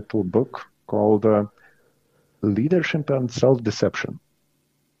another little book called Leadership and Self-Deception.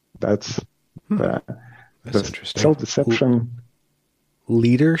 That's interesting. Self-deception.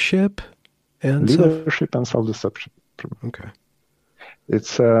 Leadership and self-deception. Okay.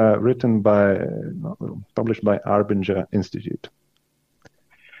 It's published by Arbinger Institute.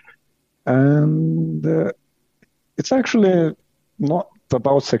 And it's actually not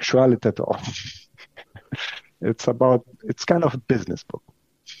about sexuality at all. It's kind of a business book.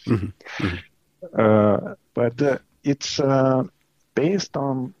 Mm-hmm. Mm-hmm. But it's based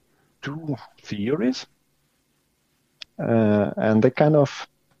on two theories, and they kind of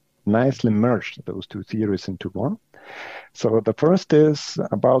nicely merged those two theories into one. So the first is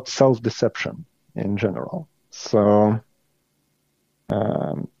about self-deception in general. So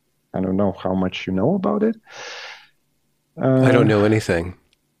I don't know how much you know about it. I don't know anything.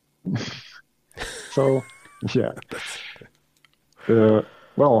 So, yeah.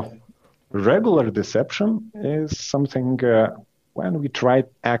 Regular deception is something when we try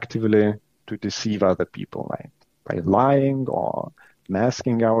actively to deceive other people, like by lying or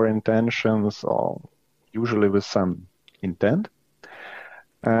masking our intentions, or usually with some intent.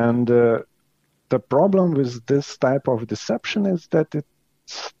 And the problem with this type of deception is that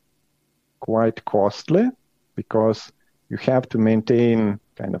it's quite costly, because you have to maintain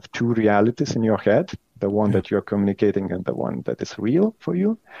kind of two realities in your head, the one that you're communicating and the one that is real for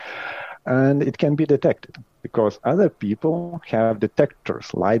you. And it can be detected because other people have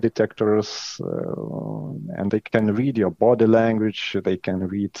detectors, lie detectors, and they can read your body language, they can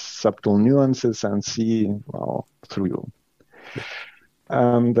read subtle nuances and see, through you.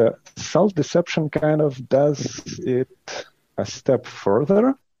 And self-deception kind of does it a step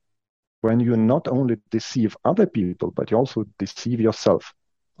further, when you not only deceive other people, but you also deceive yourself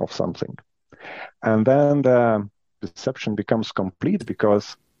of something. And then the deception becomes complete,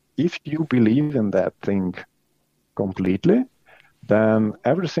 because if you believe in that thing completely, then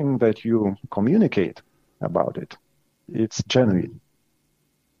everything that you communicate about it, it's genuine.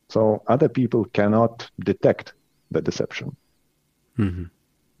 So other people cannot detect the deception. Mm-hmm.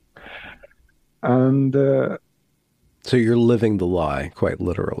 And so you're living the lie, quite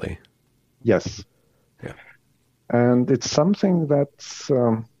literally. Yes. Yeah. And it's something that's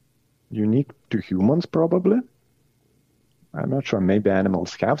unique to humans, probably. I'm not sure. Maybe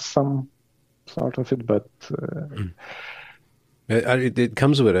animals have some sort of it, but it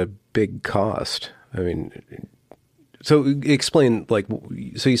comes with a big cost. I mean, so explain,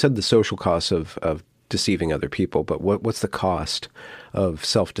 so you said the social cost of deceiving other people, but what's the cost of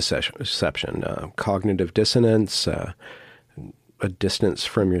self-deception? Cognitive dissonance, a distance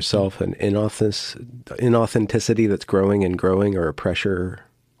from yourself, an inauthenticity that's growing and growing, or a pressure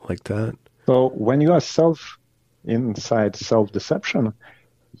like that? So when you are inside self-deception,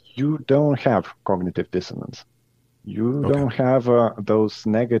 you don't have cognitive dissonance. You don't have those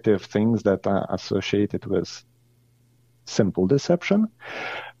negative things that are associated with simple deception.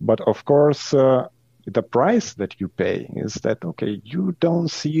 But of course, the price that you pay is that, you don't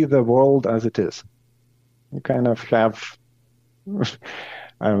see the world as it is. You kind of have,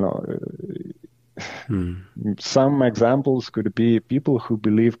 I don't know, some examples could be people who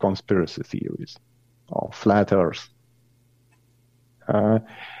believe conspiracy theories or flat earth. They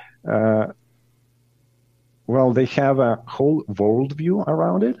have a whole worldview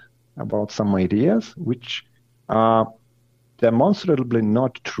around it, about some ideas, which are demonstrably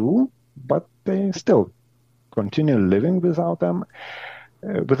not true, but they still continue living without them,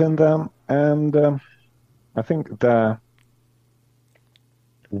 within them. And I think the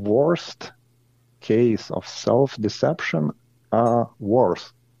worst case of self-deception are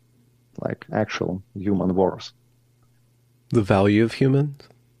wars, like actual human wars. The value of humans?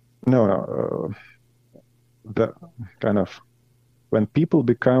 No, the kind of when people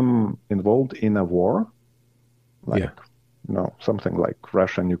become involved in a war, like something like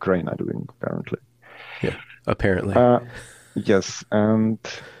Russia and Ukraine are doing currently. Yeah, apparently. Yes, and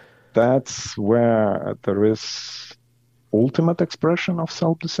that's where there is ultimate expression of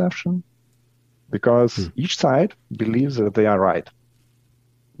self-deception, because each side believes that they are right,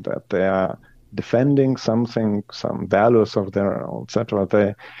 that they are defending something, some values of their own, etc.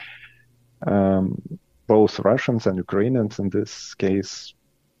 They, both Russians and Ukrainians in this case,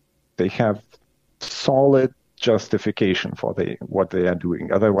 they have solid justification for what they are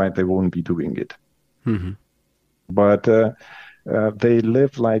doing. Otherwise, they won't be doing it. Mm-hmm. But they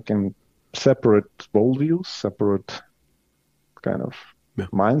live like in separate worldviews, separate kind of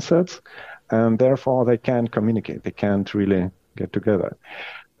mindsets, and therefore they can't communicate. They can't really get together.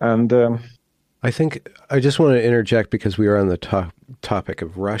 And I think I just want to interject because we are on the topic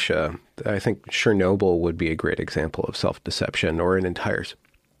of Russia. I think Chernobyl would be a great example of self-deception, or an entire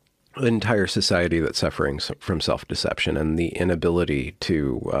society that's suffering from self-deception and the inability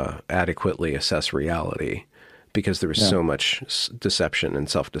to adequately assess reality, because there was so much deception and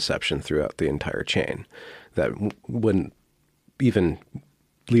self-deception throughout the entire chain that when even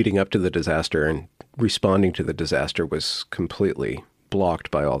leading up to the disaster and responding to the disaster was completely blocked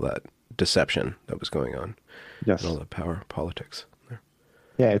by all that deception that was going on. Yes. And all the power politics.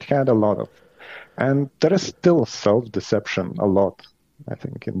 Yeah, it had a lot of, and there is still self-deception a lot, I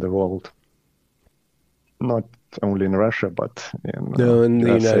think, in the world. Not only in Russia, but in the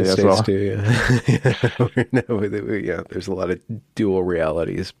United States well. too. Yeah. There's a lot of dual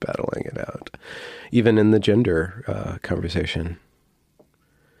realities battling it out, even in the gender conversation.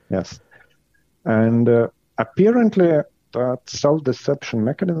 Yes, and apparently that self-deception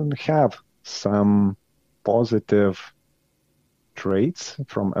mechanism have some positive traits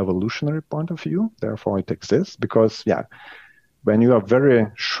from evolutionary point of view. Therefore, it exists because, when you are very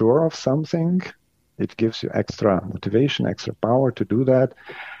sure of something, it gives you extra motivation, extra power to do that.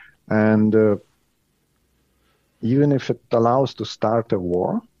 And even if it allows to start a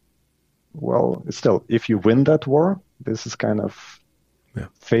war, well, still, if you win that war, this is kind of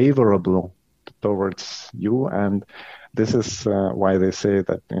favorable towards you. And this is why they say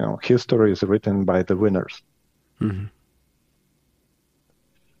that, history is written by the winners. Mm-hmm.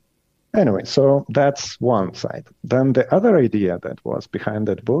 Anyway, so that's one side. Then the other idea that was behind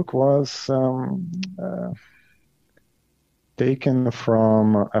that book was taken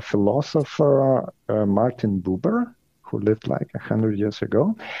from a philosopher, Martin Buber, who lived like 100 years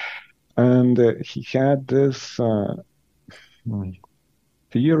ago. And he had this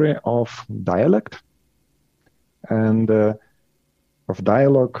theory of dialect and of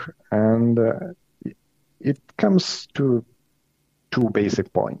dialogue. And it comes to two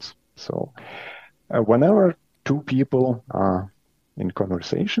basic points. So whenever two people are in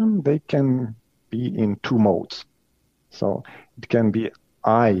conversation, they can be in two modes. So it can be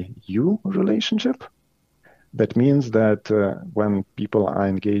I-you relationship. That means that when people are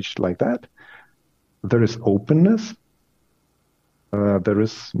engaged like that, there is openness, there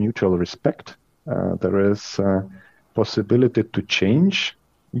is mutual respect, there is possibility to change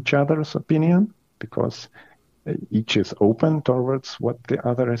each other's opinion because each is open towards what the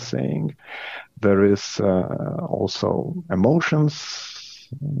other is saying. There is also emotions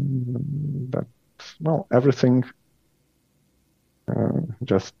that, everything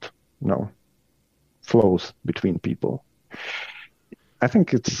just, flows between people. I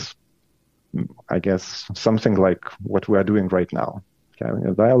think it's, something like what we are doing right now, having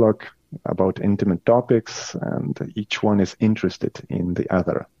a dialogue about intimate topics, and each one is interested in the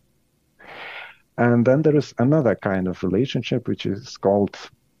other. And then there is another kind of relationship, which is called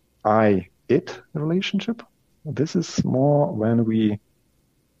I-it relationship. This is more when we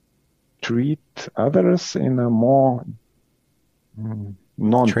treat others in a more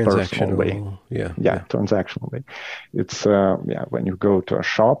non-personal way. Yeah, transactional way. It's, when you go to a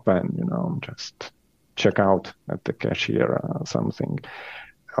shop and, just check out at the cashier something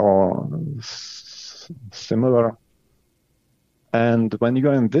or similar. And when you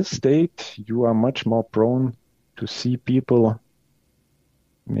are in this state, you are much more prone to see people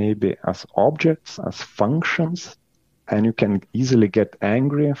maybe as objects, as functions, and you can easily get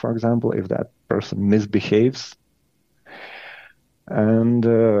angry, for example, if that person misbehaves. And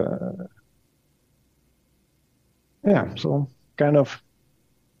Yeah, so kind of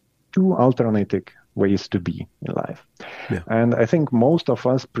two alternative ways to be in life. Yeah. And I think most of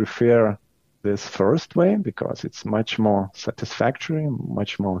us prefer this first way because it's much more satisfactory,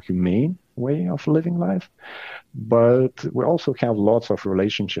 much more humane way of living life. But we also have lots of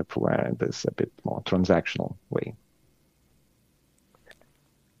relationships where there's a bit more transactional way.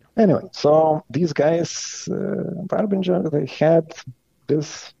 Anyway, so these guys, Barbinger, they had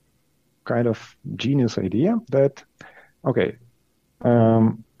this kind of genius idea that, okay,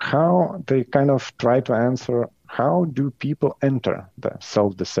 how they kind of try to answer, how do people enter the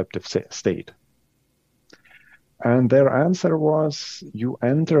self-deceptive state? And their answer was, you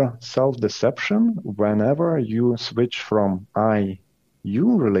enter self-deception whenever you switch from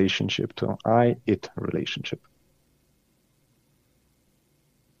I-you relationship to I-it relationship.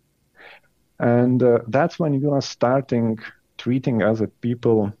 And that's when you are starting treating other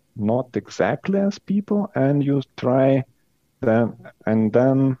people not exactly as people, and you try them, and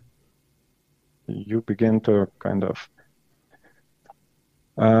then you begin to kind of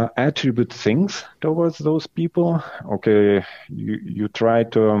attribute things towards those people. Okay, you try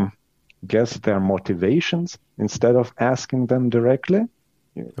to guess their motivations instead of asking them directly.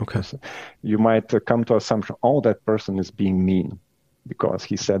 Okay. You might come to assumption, oh, that person is being mean because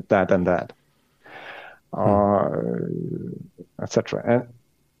he said that and that, etc. And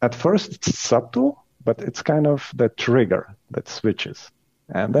at first it's subtle, but it's kind of the trigger that switches.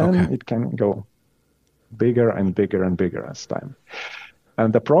 And then it can go bigger and bigger and bigger as time.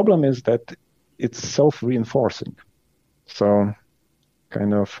 And the problem is that it's self-reinforcing. So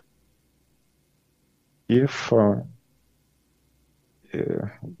kind of if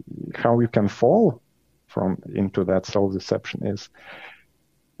how you can fall into that self-deception is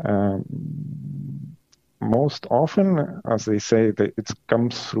most often, as they say, that it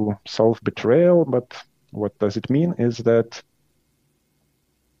comes through self-betrayal. But what does it mean is that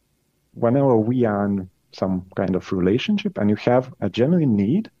whenever we are in some kind of relationship and you have a genuine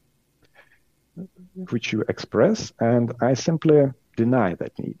need, which you express, and I simply deny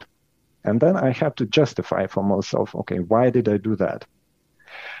that need. And then I have to justify for myself, okay, why did I do that?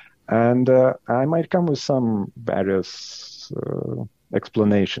 And I might come with some various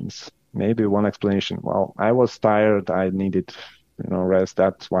explanations. Maybe one explanation, well, I was tired, I needed rest,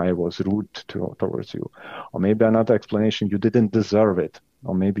 that's why I was rude towards you. Or maybe another explanation, you didn't deserve it.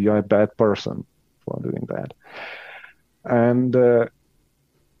 Or maybe you're a bad person for doing that. And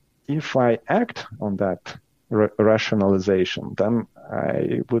if I act on that rationalization, then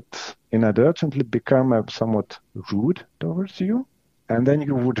I would inadvertently become somewhat rude towards you. And then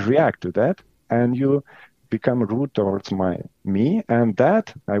you would react to that, and you become rude towards me, and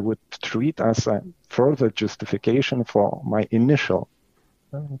that I would treat as a further justification for my initial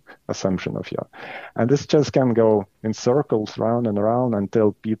assumption of you. And this just can go in circles round and around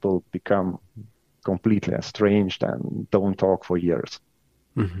until people become completely estranged and don't talk for years.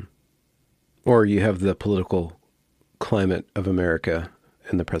 Mm-hmm. Or you have the political climate of America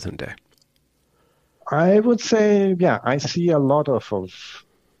in the present day. I would say, yeah, I see a lot of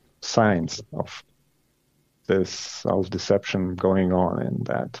signs of this self-deception going on in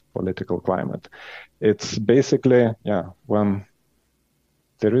that political climate. It's basically, when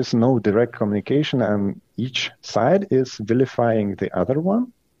there is no direct communication and each side is vilifying the other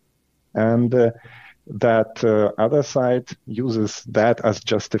one, and that other side uses that as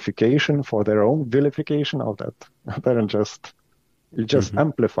justification for their own vilification of that other, and it just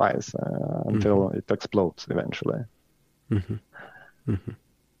amplifies until it explodes eventually. Mm-hmm. Mm-hmm.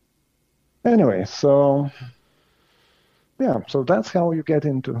 Anyway, so that's how you get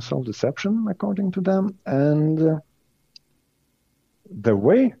into self-deception, according to them. And the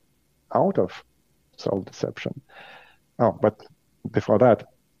way out of self-deception. Oh, but before that,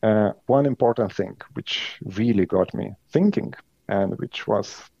 one important thing which really got me thinking, and which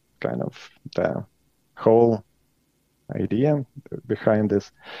was kind of the whole idea behind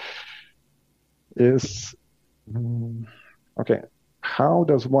this, is, okay, how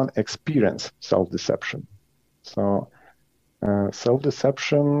does one experience self-deception? So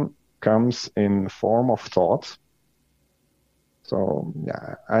self-deception comes in form of thoughts. So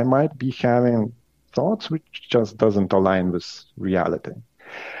I might be having thoughts which just doesn't align with reality.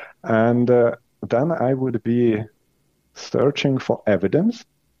 And then I would be searching for evidence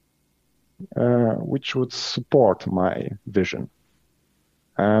which would support my vision.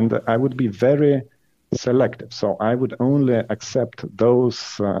 And I would be very selective. So I would only accept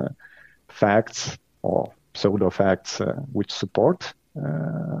those facts or pseudo-facts which support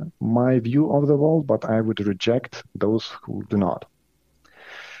my view of the world, but I would reject those who do not.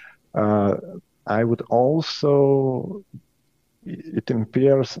 I would also, it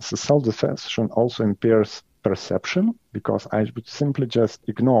impairs, the self-deception also impairs perception, because I would simply just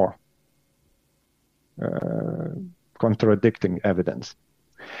ignore contradicting evidence.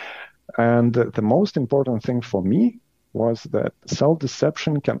 And the most important thing for me was that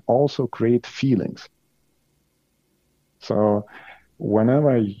self-deception can also create feelings. So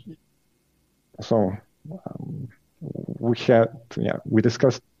whenever, we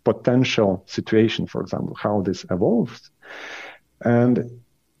discussed potential situation, for example, how this evolves. And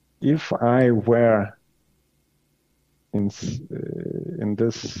if I were in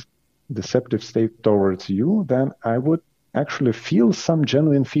this deceptive state towards you, then I would actually feel some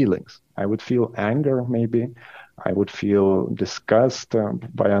genuine feelings. I would feel anger, maybe. I would feel disgust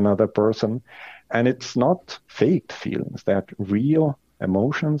by another person. And it's not faked feelings, that real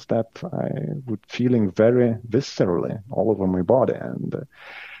emotions that I would feeling very viscerally all over my body.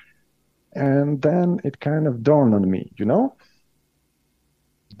 And then it kind of dawned on me,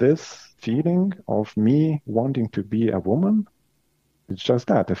 this feeling of me wanting to be a woman, it's just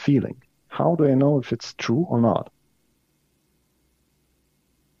that, a feeling. How do I know if it's true or not?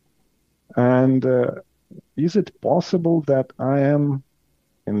 And is it possible that I am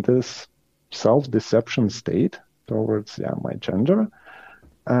in this self-deception state towards my gender?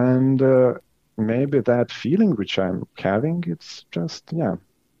 And maybe that feeling which I'm having, it's just, a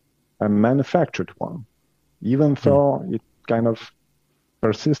manufactured one, even though it kind of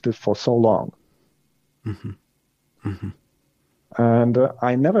persisted for so long. Mm-hmm. Mm-hmm. And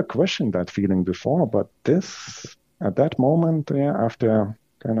I never questioned that feeling before, but at that moment, after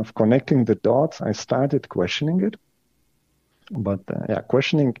kind of connecting the dots, I started questioning it. But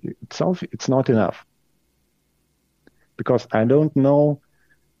questioning itself, it's not enough. Because I don't know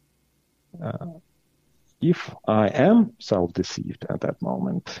if I am self-deceived at that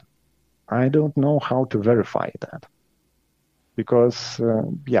moment. I don't know how to verify that. Because,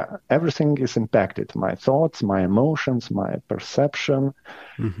 everything is impacted. My thoughts, my emotions, my perception.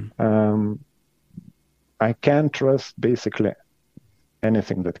 Mm-hmm. I can't trust basically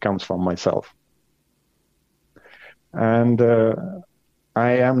anything that comes from myself. And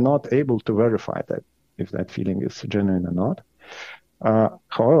I am not able to verify that, if that feeling is genuine or not.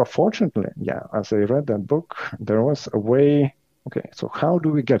 However, fortunately, as I read that book, there was a way, so how do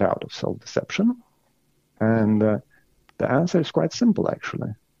we get out of self-deception? And the answer is quite simple,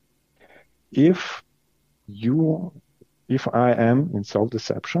 actually. If I am in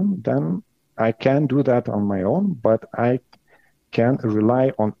self-deception, then I can do that on my own, but I can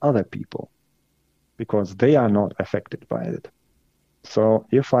rely on other people because they are not affected by it. So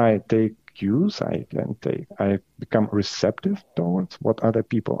if I take cues, I become receptive towards what other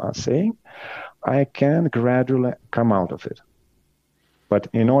people are saying, I can gradually come out of it. But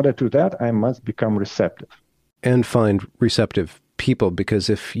in order to that, I must become receptive. And find receptive people, because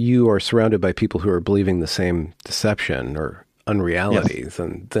if you are surrounded by people who are believing the same deception or unreality,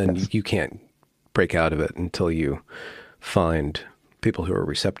 then you can't break out of it until you find people who are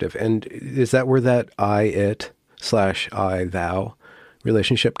receptive. And is that where that I/it/I thou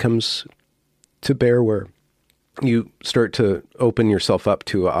relationship comes to bear, where you start to open yourself up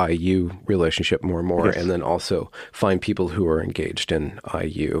to a I/you relationship more and more, and then also find people who are engaged in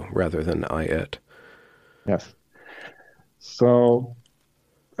I/you rather than I/it? Yes. So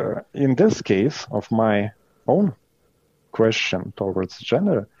in this case of my own question towards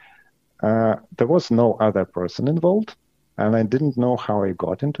gender, there was no other person involved, and I didn't know how I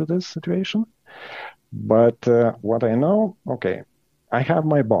got into this situation. But what I know, I have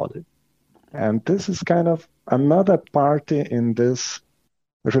my body. And this is kind of another party in this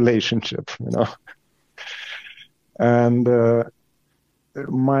relationship, And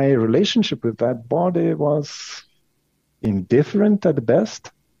my relationship with that body was indifferent at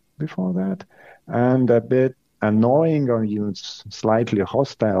best before that, and a bit annoying or even slightly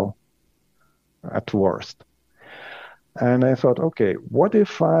hostile at worst. And I thought, what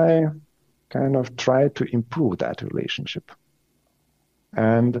if I kind of try to improve that relationship?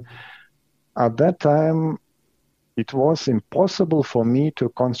 And at that time, it was impossible for me to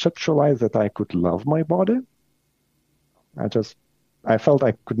conceptualize that I could love my body. I felt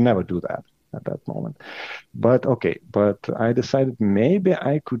I could never do that at that moment. But I decided maybe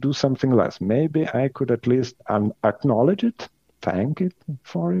I could do something less. Maybe I could at least acknowledge it, thank it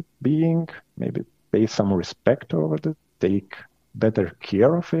for it being, maybe pay some respect over it, take better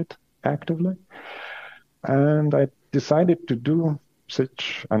care of it actively. And I decided to do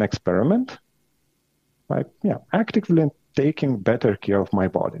such an experiment, actively taking better care of my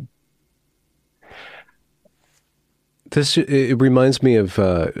body. It reminds me of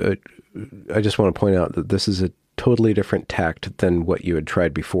I just want to point out that this is a totally different tact than what you had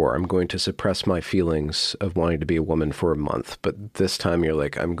tried before. I'm going to suppress my feelings of wanting to be a woman for a month, but this time you're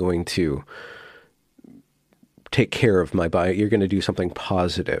like, I'm going to take care of my body. You're going to do something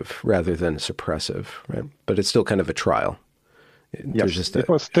positive rather than suppressive, right? But it's still kind of a trial. Yes, it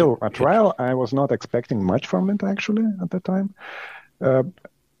was still a trial. I was not expecting much from it, actually, at the time. And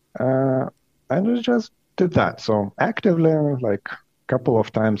I just did that. So actively, like a couple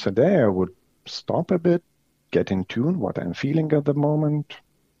of times a day, I would stop a bit, get in tune what I'm feeling at the moment,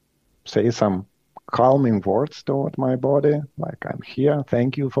 say some calming words toward my body, like I'm here,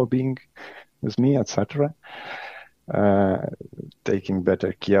 thank you for being with me, etc. Taking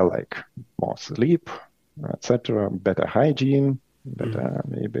better care, like more sleep, etc., better hygiene, better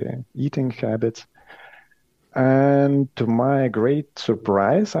maybe eating habits. And to my great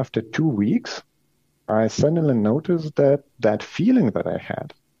surprise, after 2 weeks, I suddenly noticed that that feeling that I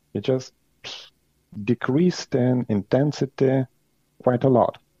had, it just decreased in intensity quite a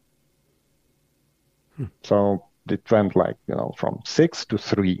lot. So it went like, from 6 to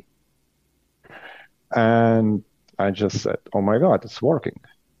 3. And I just said, oh my God, it's working.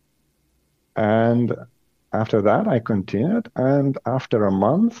 And after that, I continued. And after a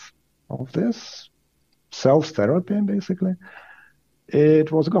month of this self-therapy, basically,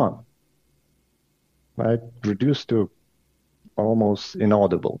 it was gone. Like reduced to almost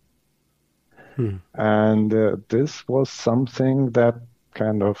inaudible. And this was something that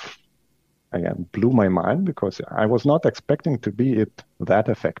kind of, again, blew my mind because I was not expecting to be it that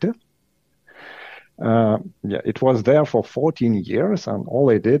effective. It was there for 14 years, and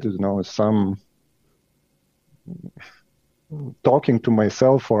all I did is, some talking to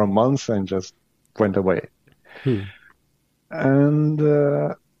myself for a month and just went away. And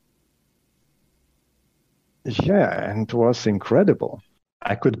and it was incredible.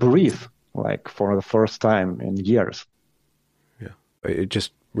 I could breathe like for the first time in years. Yeah, it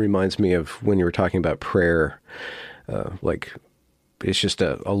just reminds me of when you were talking about prayer, like it's just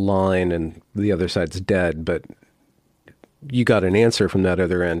a line and the other side's dead, but you got an answer from that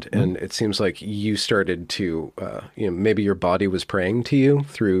other end. And it seems like you started to, maybe your body was praying to you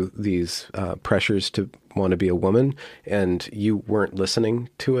through these pressures to want to be a woman, and you weren't listening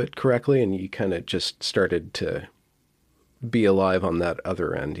to it correctly. And you kind of just started to be alive on that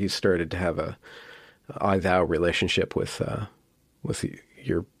other end. You started to have a I-thou relationship with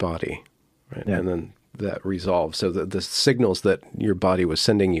your body, right? Yeah. And then that resolved. So the signals that your body was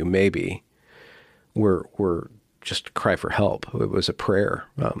sending you maybe were just a cry for help. It was a prayer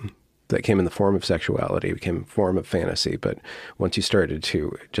that came in the form of sexuality, it became a form of fantasy. But once you started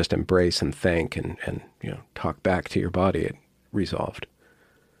to just embrace and thank and talk back to your body, it resolved.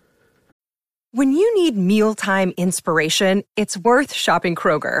 When you need mealtime inspiration, it's worth shopping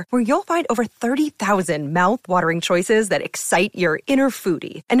Kroger, where you'll find over 30,000 mouth-watering choices that excite your inner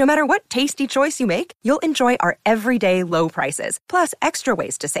foodie. And no matter what tasty choice you make, you'll enjoy our everyday low prices, plus extra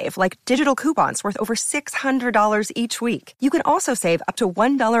ways to save, like digital coupons worth over $600 each week. You can also save up to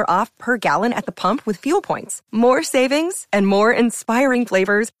 $1 off per gallon at the pump with fuel points. More savings and more inspiring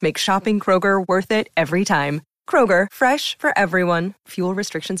flavors make shopping Kroger worth it every time. Kroger, fresh for everyone. Fuel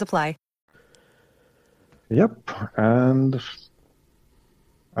restrictions apply. Yep, and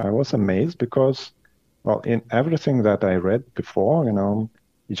I was amazed because, well, in everything that I read before,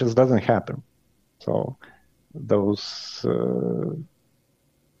 it just doesn't happen. So those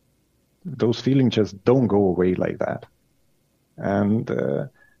feelings just don't go away like that. And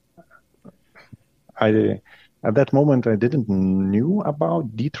at that moment, I didn't knew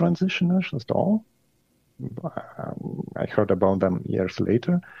about detransitioners at all. I heard about them years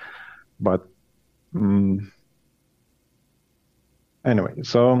later, but anyway,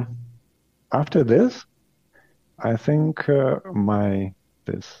 so after this, I think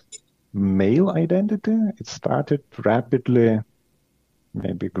this male identity, it started rapidly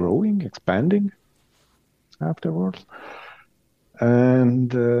maybe growing, expanding afterwards.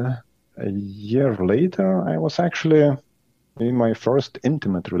 And a year later, I was actually in my first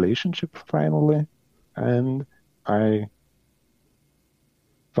intimate relationship finally, and I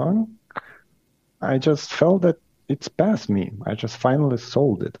just felt that it's past me. I just finally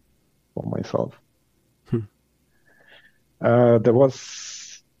solved it for myself. There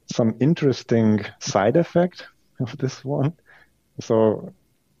was some interesting side effect of this one. So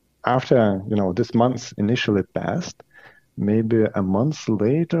after, this month initially passed, maybe a month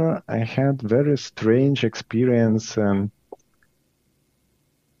later, I had very strange experience. And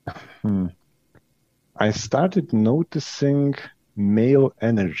I started noticing male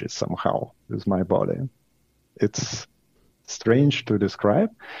energy somehow with my body. It's strange to describe.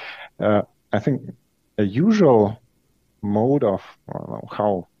 I think a usual mode of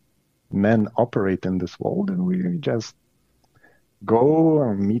how men operate in this world, and we just go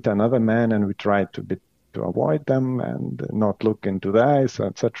and meet another man and we try to avoid them and not look into the eyes,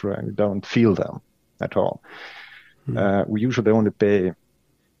 etc. And we don't feel them at all. We usually only pay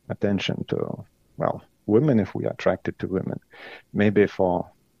attention to, women if we are attracted to women. Maybe for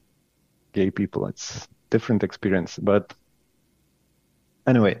gay people it's different experience. But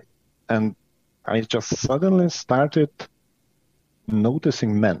anyway, and I just suddenly started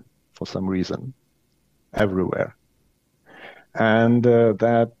noticing men for some reason everywhere. And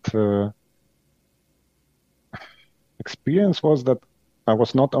that experience was that I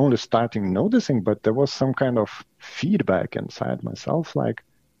was not only starting noticing, but there was some kind of feedback inside myself, like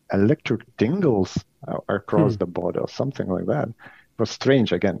electric tingles across the body or something like that. It was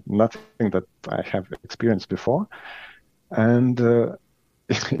strange, again, nothing that I have experienced before. And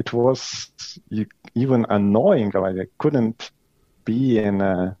it was even annoying, like I couldn't be in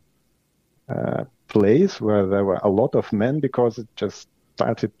a place where there were a lot of men because it just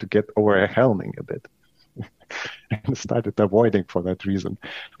started to get overwhelming a bit. And started avoiding for that reason.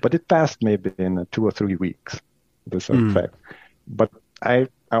 But it passed maybe in 2 or 3 weeks, this effect. But I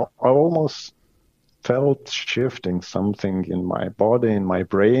almost felt shifting something in my body, in my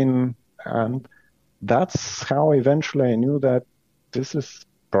brain. And that's how eventually I knew that this is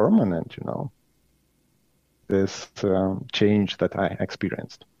permanent, this change that I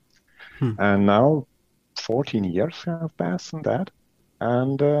experienced. And now 14 years have passed in that.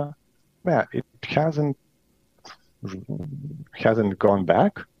 And it hasn't gone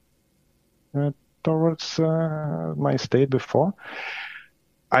back towards my state before.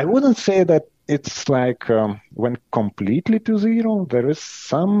 I wouldn't say that it's like went completely to zero. There is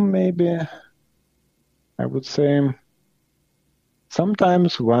some, maybe, I would say,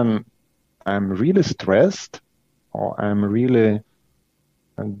 sometimes when I'm really stressed or I'm really,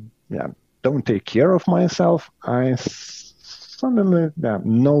 don't take care of myself, I suddenly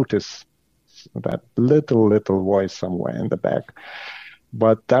notice that little voice somewhere in the back.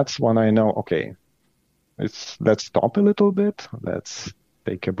 But that's when I know, okay, let's stop a little bit. Let's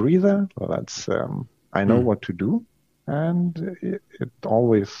take a breather. I know what to do. And it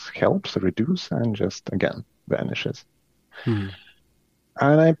always helps reduce and just, again, vanishes. And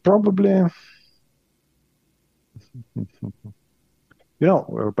I probably,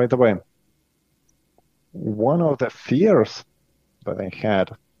 by the way, one of the fears that I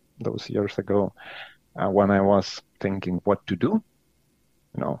had those years ago, when I was thinking what to do,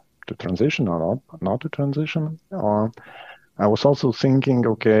 to transition or not to transition, or I was also thinking,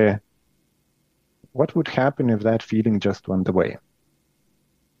 okay, what would happen if that feeling just went away?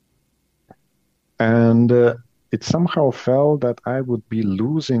 And it somehow felt that I would be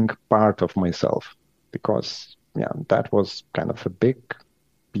losing part of myself, because that was kind of a big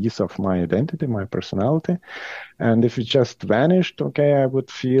piece of my identity, my personality. And if it just vanished, okay, I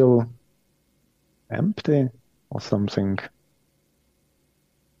would feel empty or something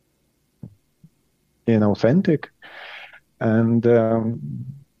inauthentic. And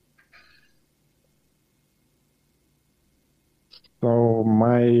so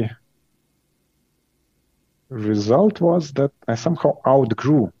my result was that I somehow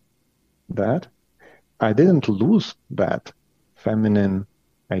outgrew that. I didn't lose that feminine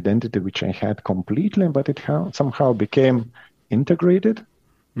identity which I had completely, but it somehow became integrated.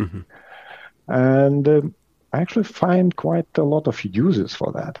 And I actually find quite a lot of uses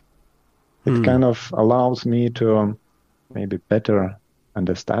for that. It kind of allows me to maybe better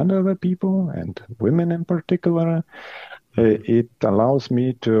understand other people and women in particular. It allows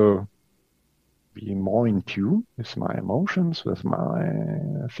me to be more in tune with my emotions, with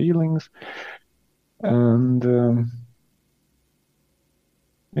my feelings. And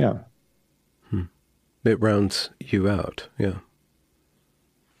it rounds you out.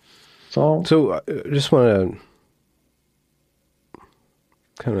 So I just want to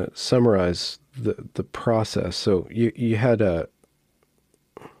kind of summarize the process. So you had your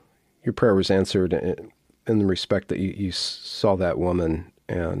prayer was answered in the respect that you saw that woman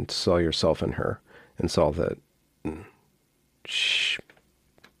and saw yourself in her, and saw that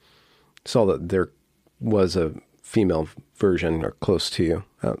there was a female version or close to you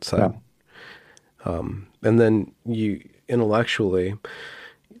outside. And then you intellectually,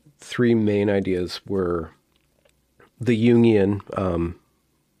 3 main ideas were the Jungian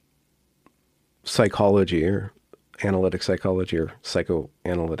psychology, or analytic psychology, or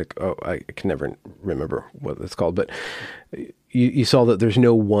psychoanalytic. I can never remember what it's called, but you saw that there's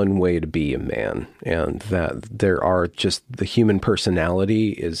no one way to be a man, and that there are just the human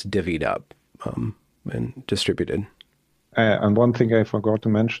personality is divvied up and distributed. And one thing I forgot to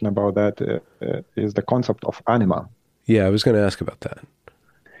mention about that is the concept of anima. Yeah, I was going to ask about that.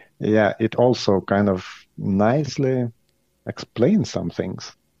 Yeah, it also kind of nicely explains some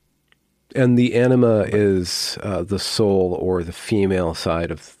things. And the anima is the soul or the female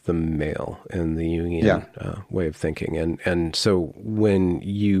side of the male in the Jungian way of thinking. And so when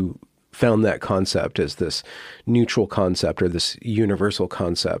you found that concept as this neutral concept or this universal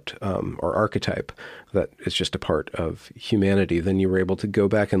concept or archetype that is just a part of humanity, then you were able to go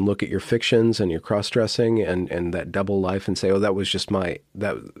back and look at your fictions and your cross-dressing and that double life and say, oh, that was just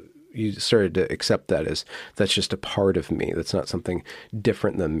you started to accept that as that's just a part of me. That's not something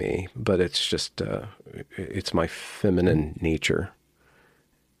different than me, but it's just, it's my feminine nature.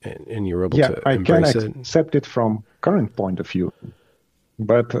 And you're able to embrace it. I can accept it from current point of view,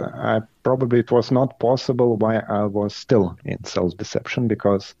 but probably it was not possible while I was still in self-deception,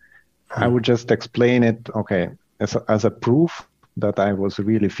 because I would just explain it, okay, as a proof that I was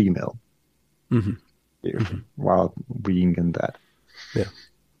really female while being in that. Yeah.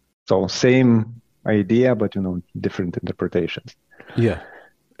 So same idea, but, different interpretations. Yeah.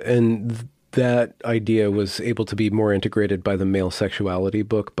 And that idea was able to be more integrated by the male sexuality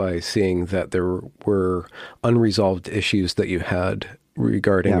book by seeing that there were unresolved issues that you had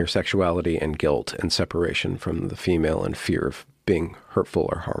regarding your sexuality and guilt and separation from the female and fear of being hurtful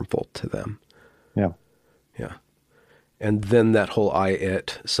or harmful to them. Yeah. Yeah. And then that whole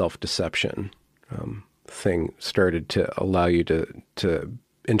I-it self-deception thing started to allow you to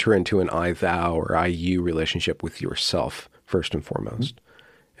enter into an I-thou or I-you relationship with yourself first and foremost.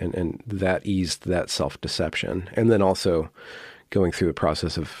 And that eased that self-deception. And then also going through the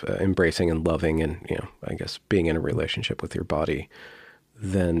process of embracing and loving and, I guess being in a relationship with your body.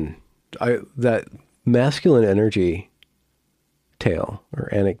 Then that masculine energy tale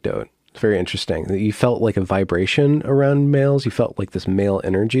or anecdote, it's very interesting that you felt like a vibration around males. You felt like this male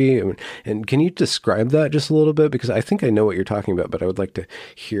energy. And can you describe that just a little bit? Because I think I know what you're talking about, but I would like to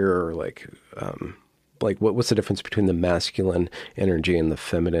hear what's the difference between the masculine energy and the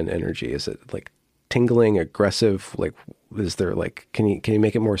feminine energy? Is it like tingling, aggressive? Like, is there like, can you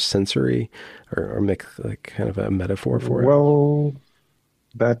make it more sensory or make like kind of a metaphor for it? Well,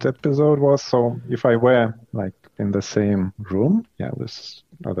 that episode was, so if I were like in the same room, with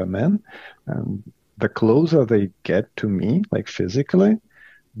other men, and the closer they get to me, like physically,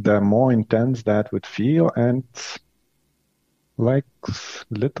 the more intense that would feel, and like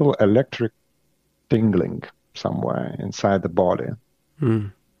little electric tingling somewhere inside the body.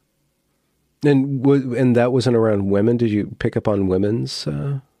 And that wasn't around women? Did you pick up on women's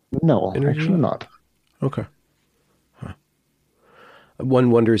No, energy? actually not. Okay. Huh.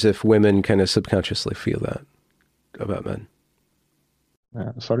 One wonders if women kind of subconsciously feel that about men.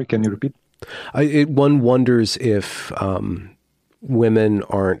 Sorry, can you repeat? One wonders if women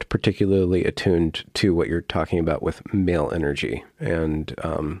aren't particularly attuned to what you're talking about with male energy. And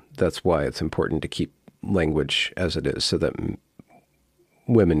that's why it's important to keep language as it is so that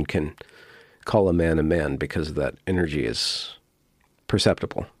women can call a man, because that energy is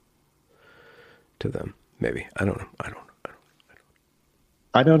perceptible to them. Maybe. I don't know.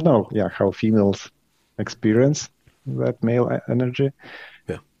 I don't know, how females experience that male energy.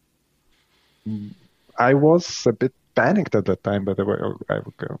 Yeah. I was a bit panicked at that time, but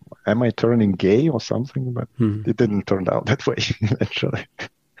am I turning gay or something? But it didn't turn out that way eventually.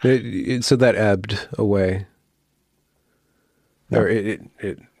 So that ebbed away, or it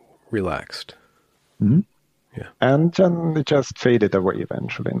relaxed. Mm-hmm. Yeah, and then it just faded away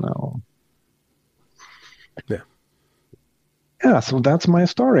eventually. Now, yeah. So that's my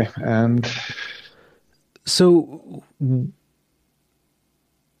story, and so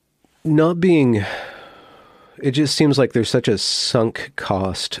not being. It just seems like there's such a sunk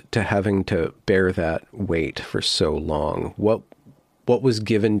cost to having to bear that weight for so long. What was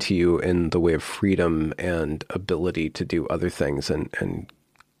given to you in the way of freedom and ability to do other things and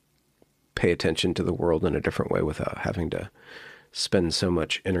pay attention to the world in a different way without having to spend so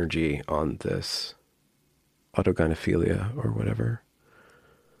much energy on this autogynephilia or whatever?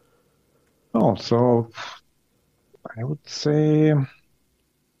 Oh, so I would say...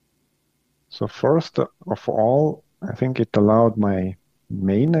 So first of all, I think it allowed my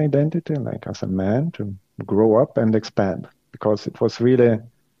main identity, like as a man, to grow up and expand, because it was really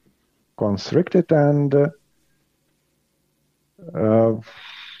constricted and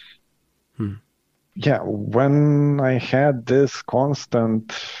when I had this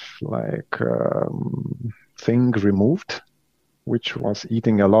constant thing removed, which was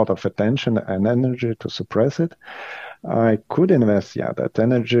eating a lot of attention and energy to suppress it, I could invest, that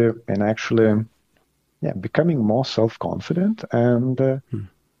energy in actually, becoming more self-confident and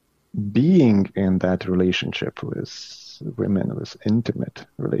being in that relationship with women, with intimate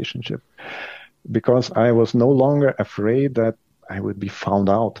relationship, because I was no longer afraid that I would be found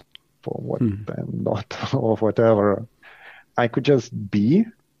out for what I'm not or whatever. I could just be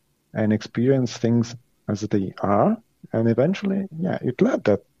and experience things as they are, and eventually, it led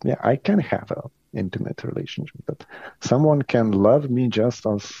that I can have an intimate relationship, that someone can love me just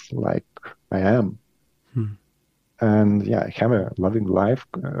as like I am. And I have a loving wife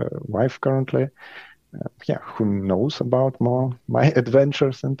currently. Who knows about more my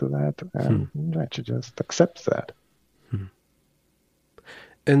adventures into that, and she just accepts that.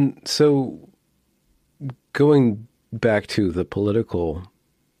 And so, going back to the political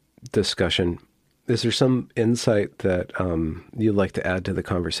discussion, is there some insight that you'd like to add to the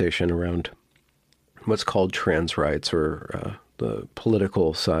conversation around what's called trans rights, or the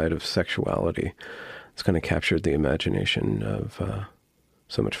political side of sexuality? It's kind of captured the imagination of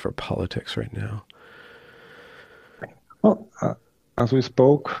so much for politics right now. Well, as we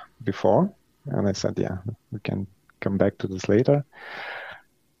spoke before, and I said, we can come back to this later,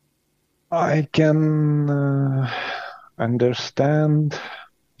 I can understand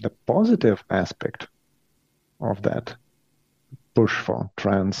the positive aspect of that push for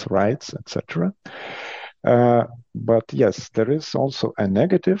trans rights, etc. But yes, there is also a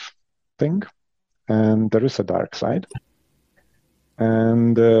negative thing, and there is a dark side.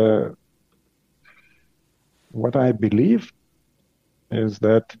 And what I believe is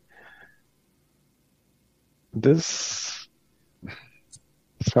that this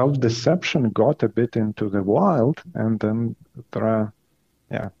self-deception got a bit into the wild, and then there are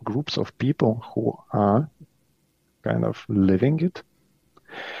groups of people who are kind of living it,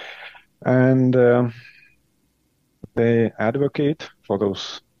 and they advocate for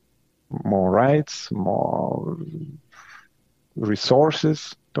those more rights, more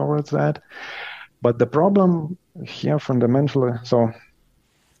resources towards that. But the problem here fundamentally, so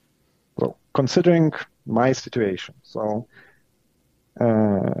considering my situation,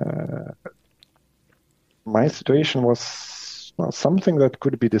 my situation was something that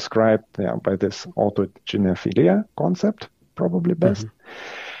could be described by this autogenophilia concept, probably best.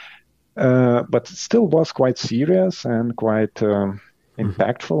 But still was quite serious and quite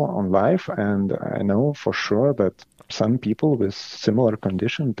impactful on life. And I know for sure that some people with similar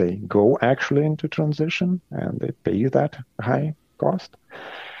condition, they go actually into transition and they pay that high cost.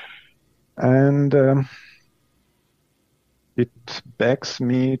 And it begs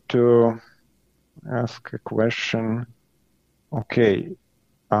me to ask a question, okay,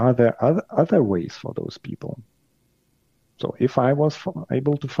 are there other ways for those people? So if I was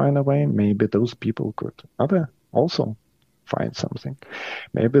able to find a way, maybe those people could also find something.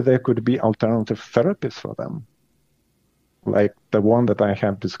 Maybe there could be alternative therapies for them, like the one that I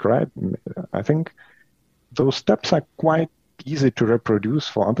have described. I think those steps are quite easy to reproduce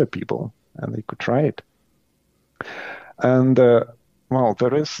for other people, and they could try it. And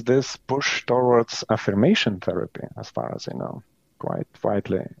there is this push towards affirmation therapy, as far as I know, quite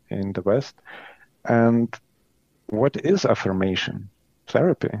widely in the West. And what is affirmation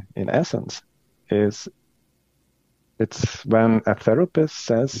therapy, in essence, it's when a therapist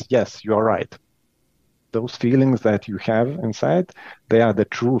says, yes, you're right. Those feelings that you have inside, they are the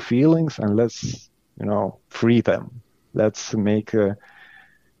true feelings, and let's, free them. Let's make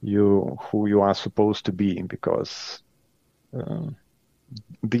you who you are supposed to be, because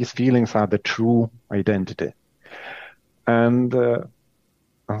these feelings are the true identity. And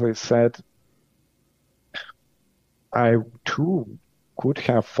as I said, I too could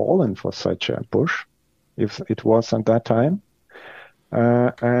have fallen for such a push if it was at that time.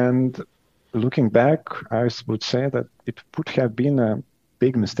 And looking back, I would say that it would have been a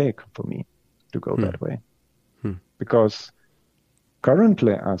big mistake for me to go that way. Because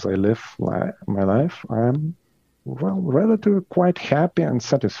currently, as I live my life, I'm relatively quite happy and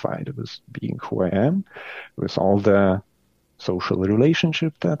satisfied with being who I am, with all the social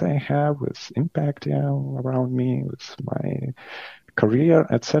relationship that I have, with impact around me, with my career,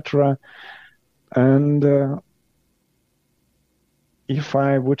 etc. And if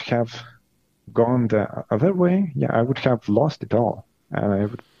I would have gone the other way, I would have lost it all, and I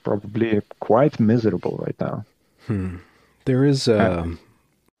would probably be quite miserable right now. There is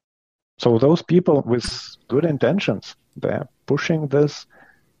so those people with good intentions, they're pushing this,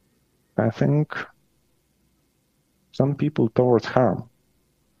 I think, some people towards harm,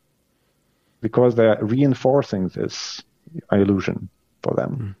 because they're reinforcing this illusion for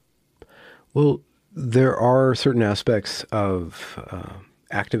them. Well, there are certain aspects of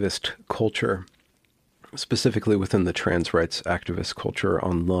activist culture, specifically within the trans rights activist culture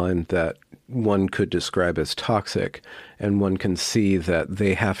online, that one could describe as toxic, and one can see that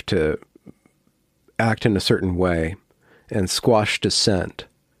they have to act in a certain way and squash dissent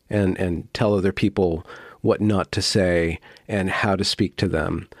and tell other people what not to say and how to speak to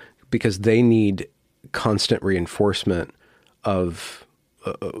them, because they need constant reinforcement of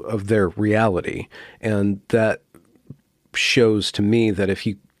their reality. And that shows to me that if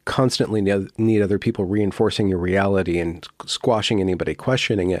you constantly need other people reinforcing your reality and squashing anybody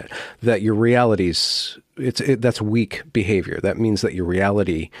questioning it, that your reality's that's weak behavior. That means that your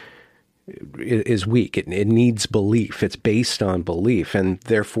reality is weak. It needs belief. It's based on belief, and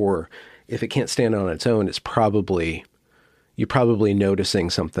therefore, if it can't stand on its own, you're probably noticing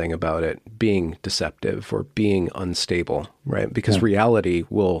something about it being deceptive or being unstable, right? Because reality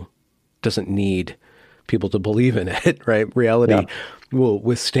doesn't need people to believe in it, right? Reality will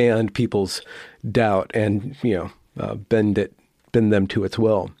withstand people's doubt and, bend them to its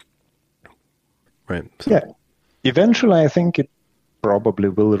will, right? So. Yeah. Eventually, I think it probably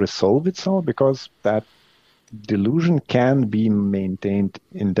will resolve itself, because that delusion can be maintained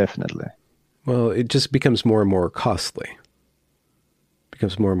indefinitely. Well, it just becomes more and more costly.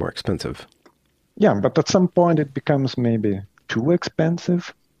 Becomes more and more expensive. Yeah, but at some point it becomes maybe too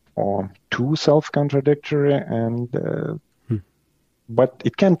expensive or too self-contradictory, and but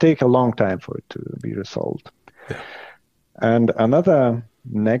it can take a long time for it to be resolved. Yeah. And another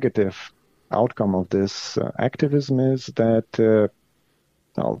negative outcome of this activism is that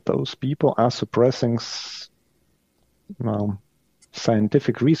those people are suppressing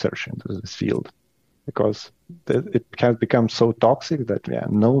scientific research into this field, because it has become so toxic that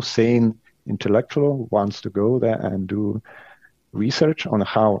no sane intellectual wants to go there and do research on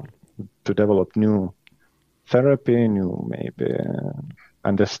how to develop new therapy, new maybe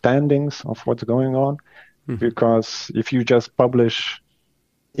understandings of what's going on. Because if you just publish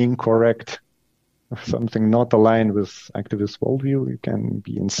incorrect, something not aligned with activist worldview, you can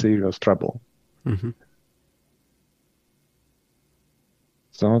be in serious trouble.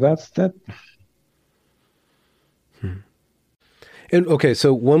 So that's that. And okay,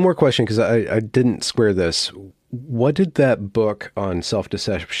 so one more question, because I didn't square this. What did that book on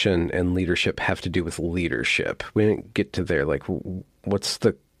self-deception and leadership have to do with leadership? We didn't get to there. Like, what's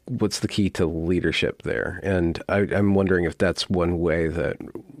the key to leadership there? And I'm wondering if that's one way that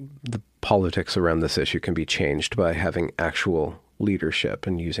the politics around this issue can be changed, by having actual leadership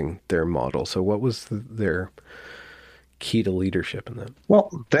and using their model. So what was their key to leadership in that?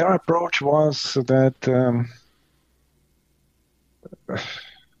 Well, their approach was that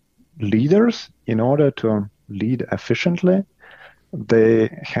leaders, in order to lead efficiently, they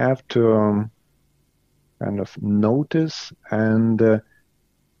have to kind of notice and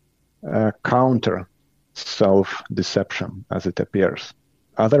counter self-deception as it appears.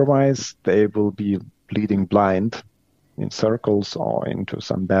 Otherwise, they will be leading blind in circles or into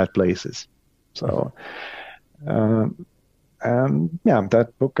some bad places. So,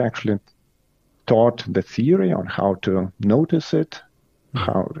 that book actually taught the theory on how to notice it,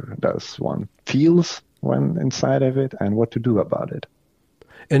 how does one feels when inside of it, and what to do about it.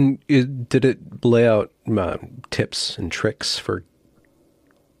 And did it lay out tips and tricks for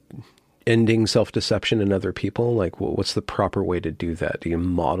ending self-deception in other people? Like, what's the proper way to do that? Do you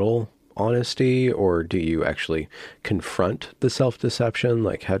model honesty, or do you actually confront the self-deception?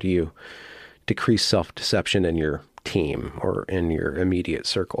 Like, how do you decrease self-deception in your team or in your immediate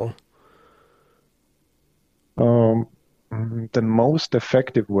circle? The most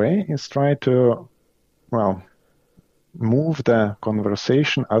effective way is try to, move the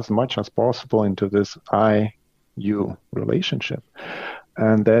conversation as much as possible into this I-you relationship.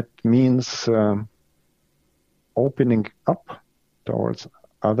 And that means opening up towards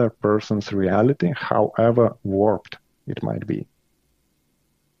other person's reality, however warped it might be.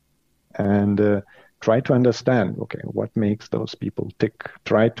 And try to understand, what makes those people tick.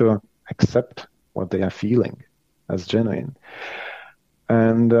 Try to accept what they are feeling as genuine.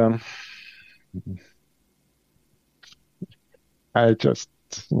 And I just,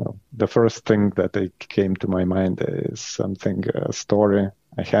 the first thing that came to my mind is a story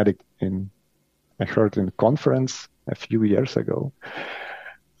I heard in a conference a few years ago.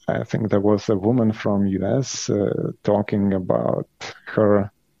 I think there was a woman from US talking about her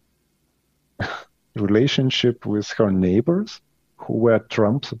relationship with her neighbors who were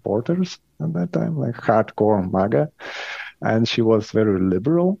Trump supporters at that time, like hardcore MAGA, and she was very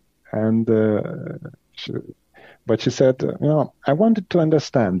liberal, and But she said, I wanted to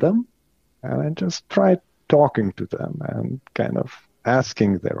understand them, and I just tried talking to them and kind of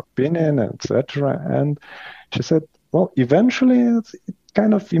asking their opinion, etc. And she said, well, eventually it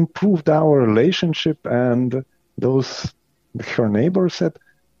kind of improved our relationship, and her neighbors said,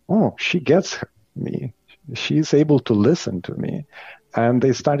 oh, she gets me. She's able to listen to me. And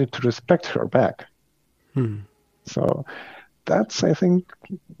they started to respect her back. So that's, I think,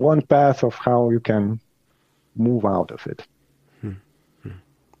 one path of how you can move out of it.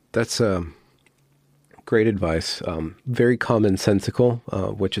 That's great advice. Very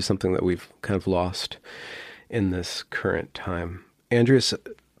commonsensical, which is something that we've kind of lost in this current time. Andreas,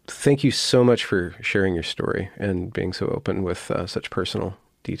 thank you so much for sharing your story and being so open with such personal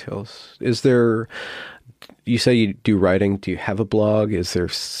details. You say you do writing. Do you have a blog? Is there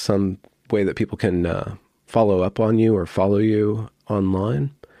some way that people can follow up on you or follow you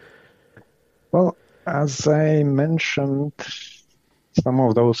online? Well, as I mentioned, some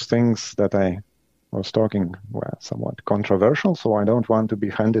of those things that I was talking were somewhat controversial, so I don't want to be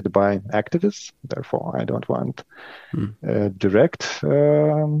handled by activists. Therefore, I don't want direct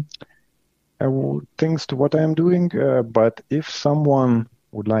things to what I'm doing. But if someone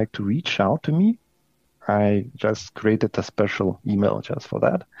would like to reach out to me, I just created a special email just for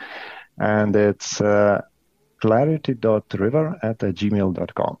that. And it's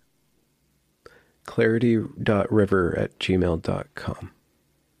clarity.river@gmail.com. clarity.river@gmail.com.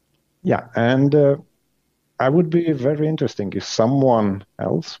 Yeah, and I would be very interesting if someone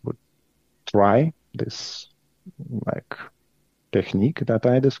else would try this technique that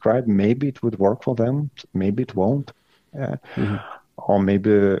I described. Maybe it would work for them, maybe it won't. Or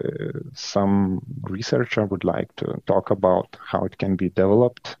maybe some researcher would like to talk about how it can be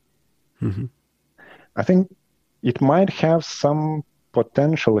developed. I think it might have some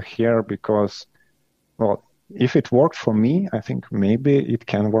potential here because, well, if it worked for me, I think maybe it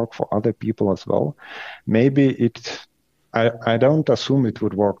can work for other people as well. Maybe I don't assume it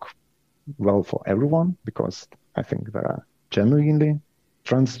would work well for everyone, because I think there are genuinely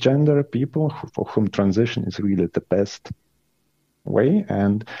transgender people for whom transition is really the best way.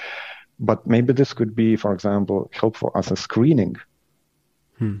 But maybe this could be, for example, helpful as a screening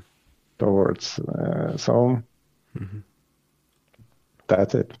towards.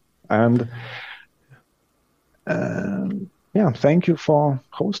 That's it. And thank you for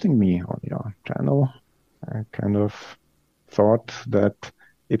hosting me on your channel. I kind of thought that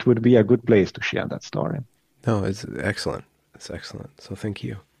it would be a good place to share that story. No, it's excellent. It's excellent. So thank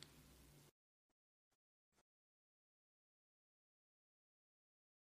you.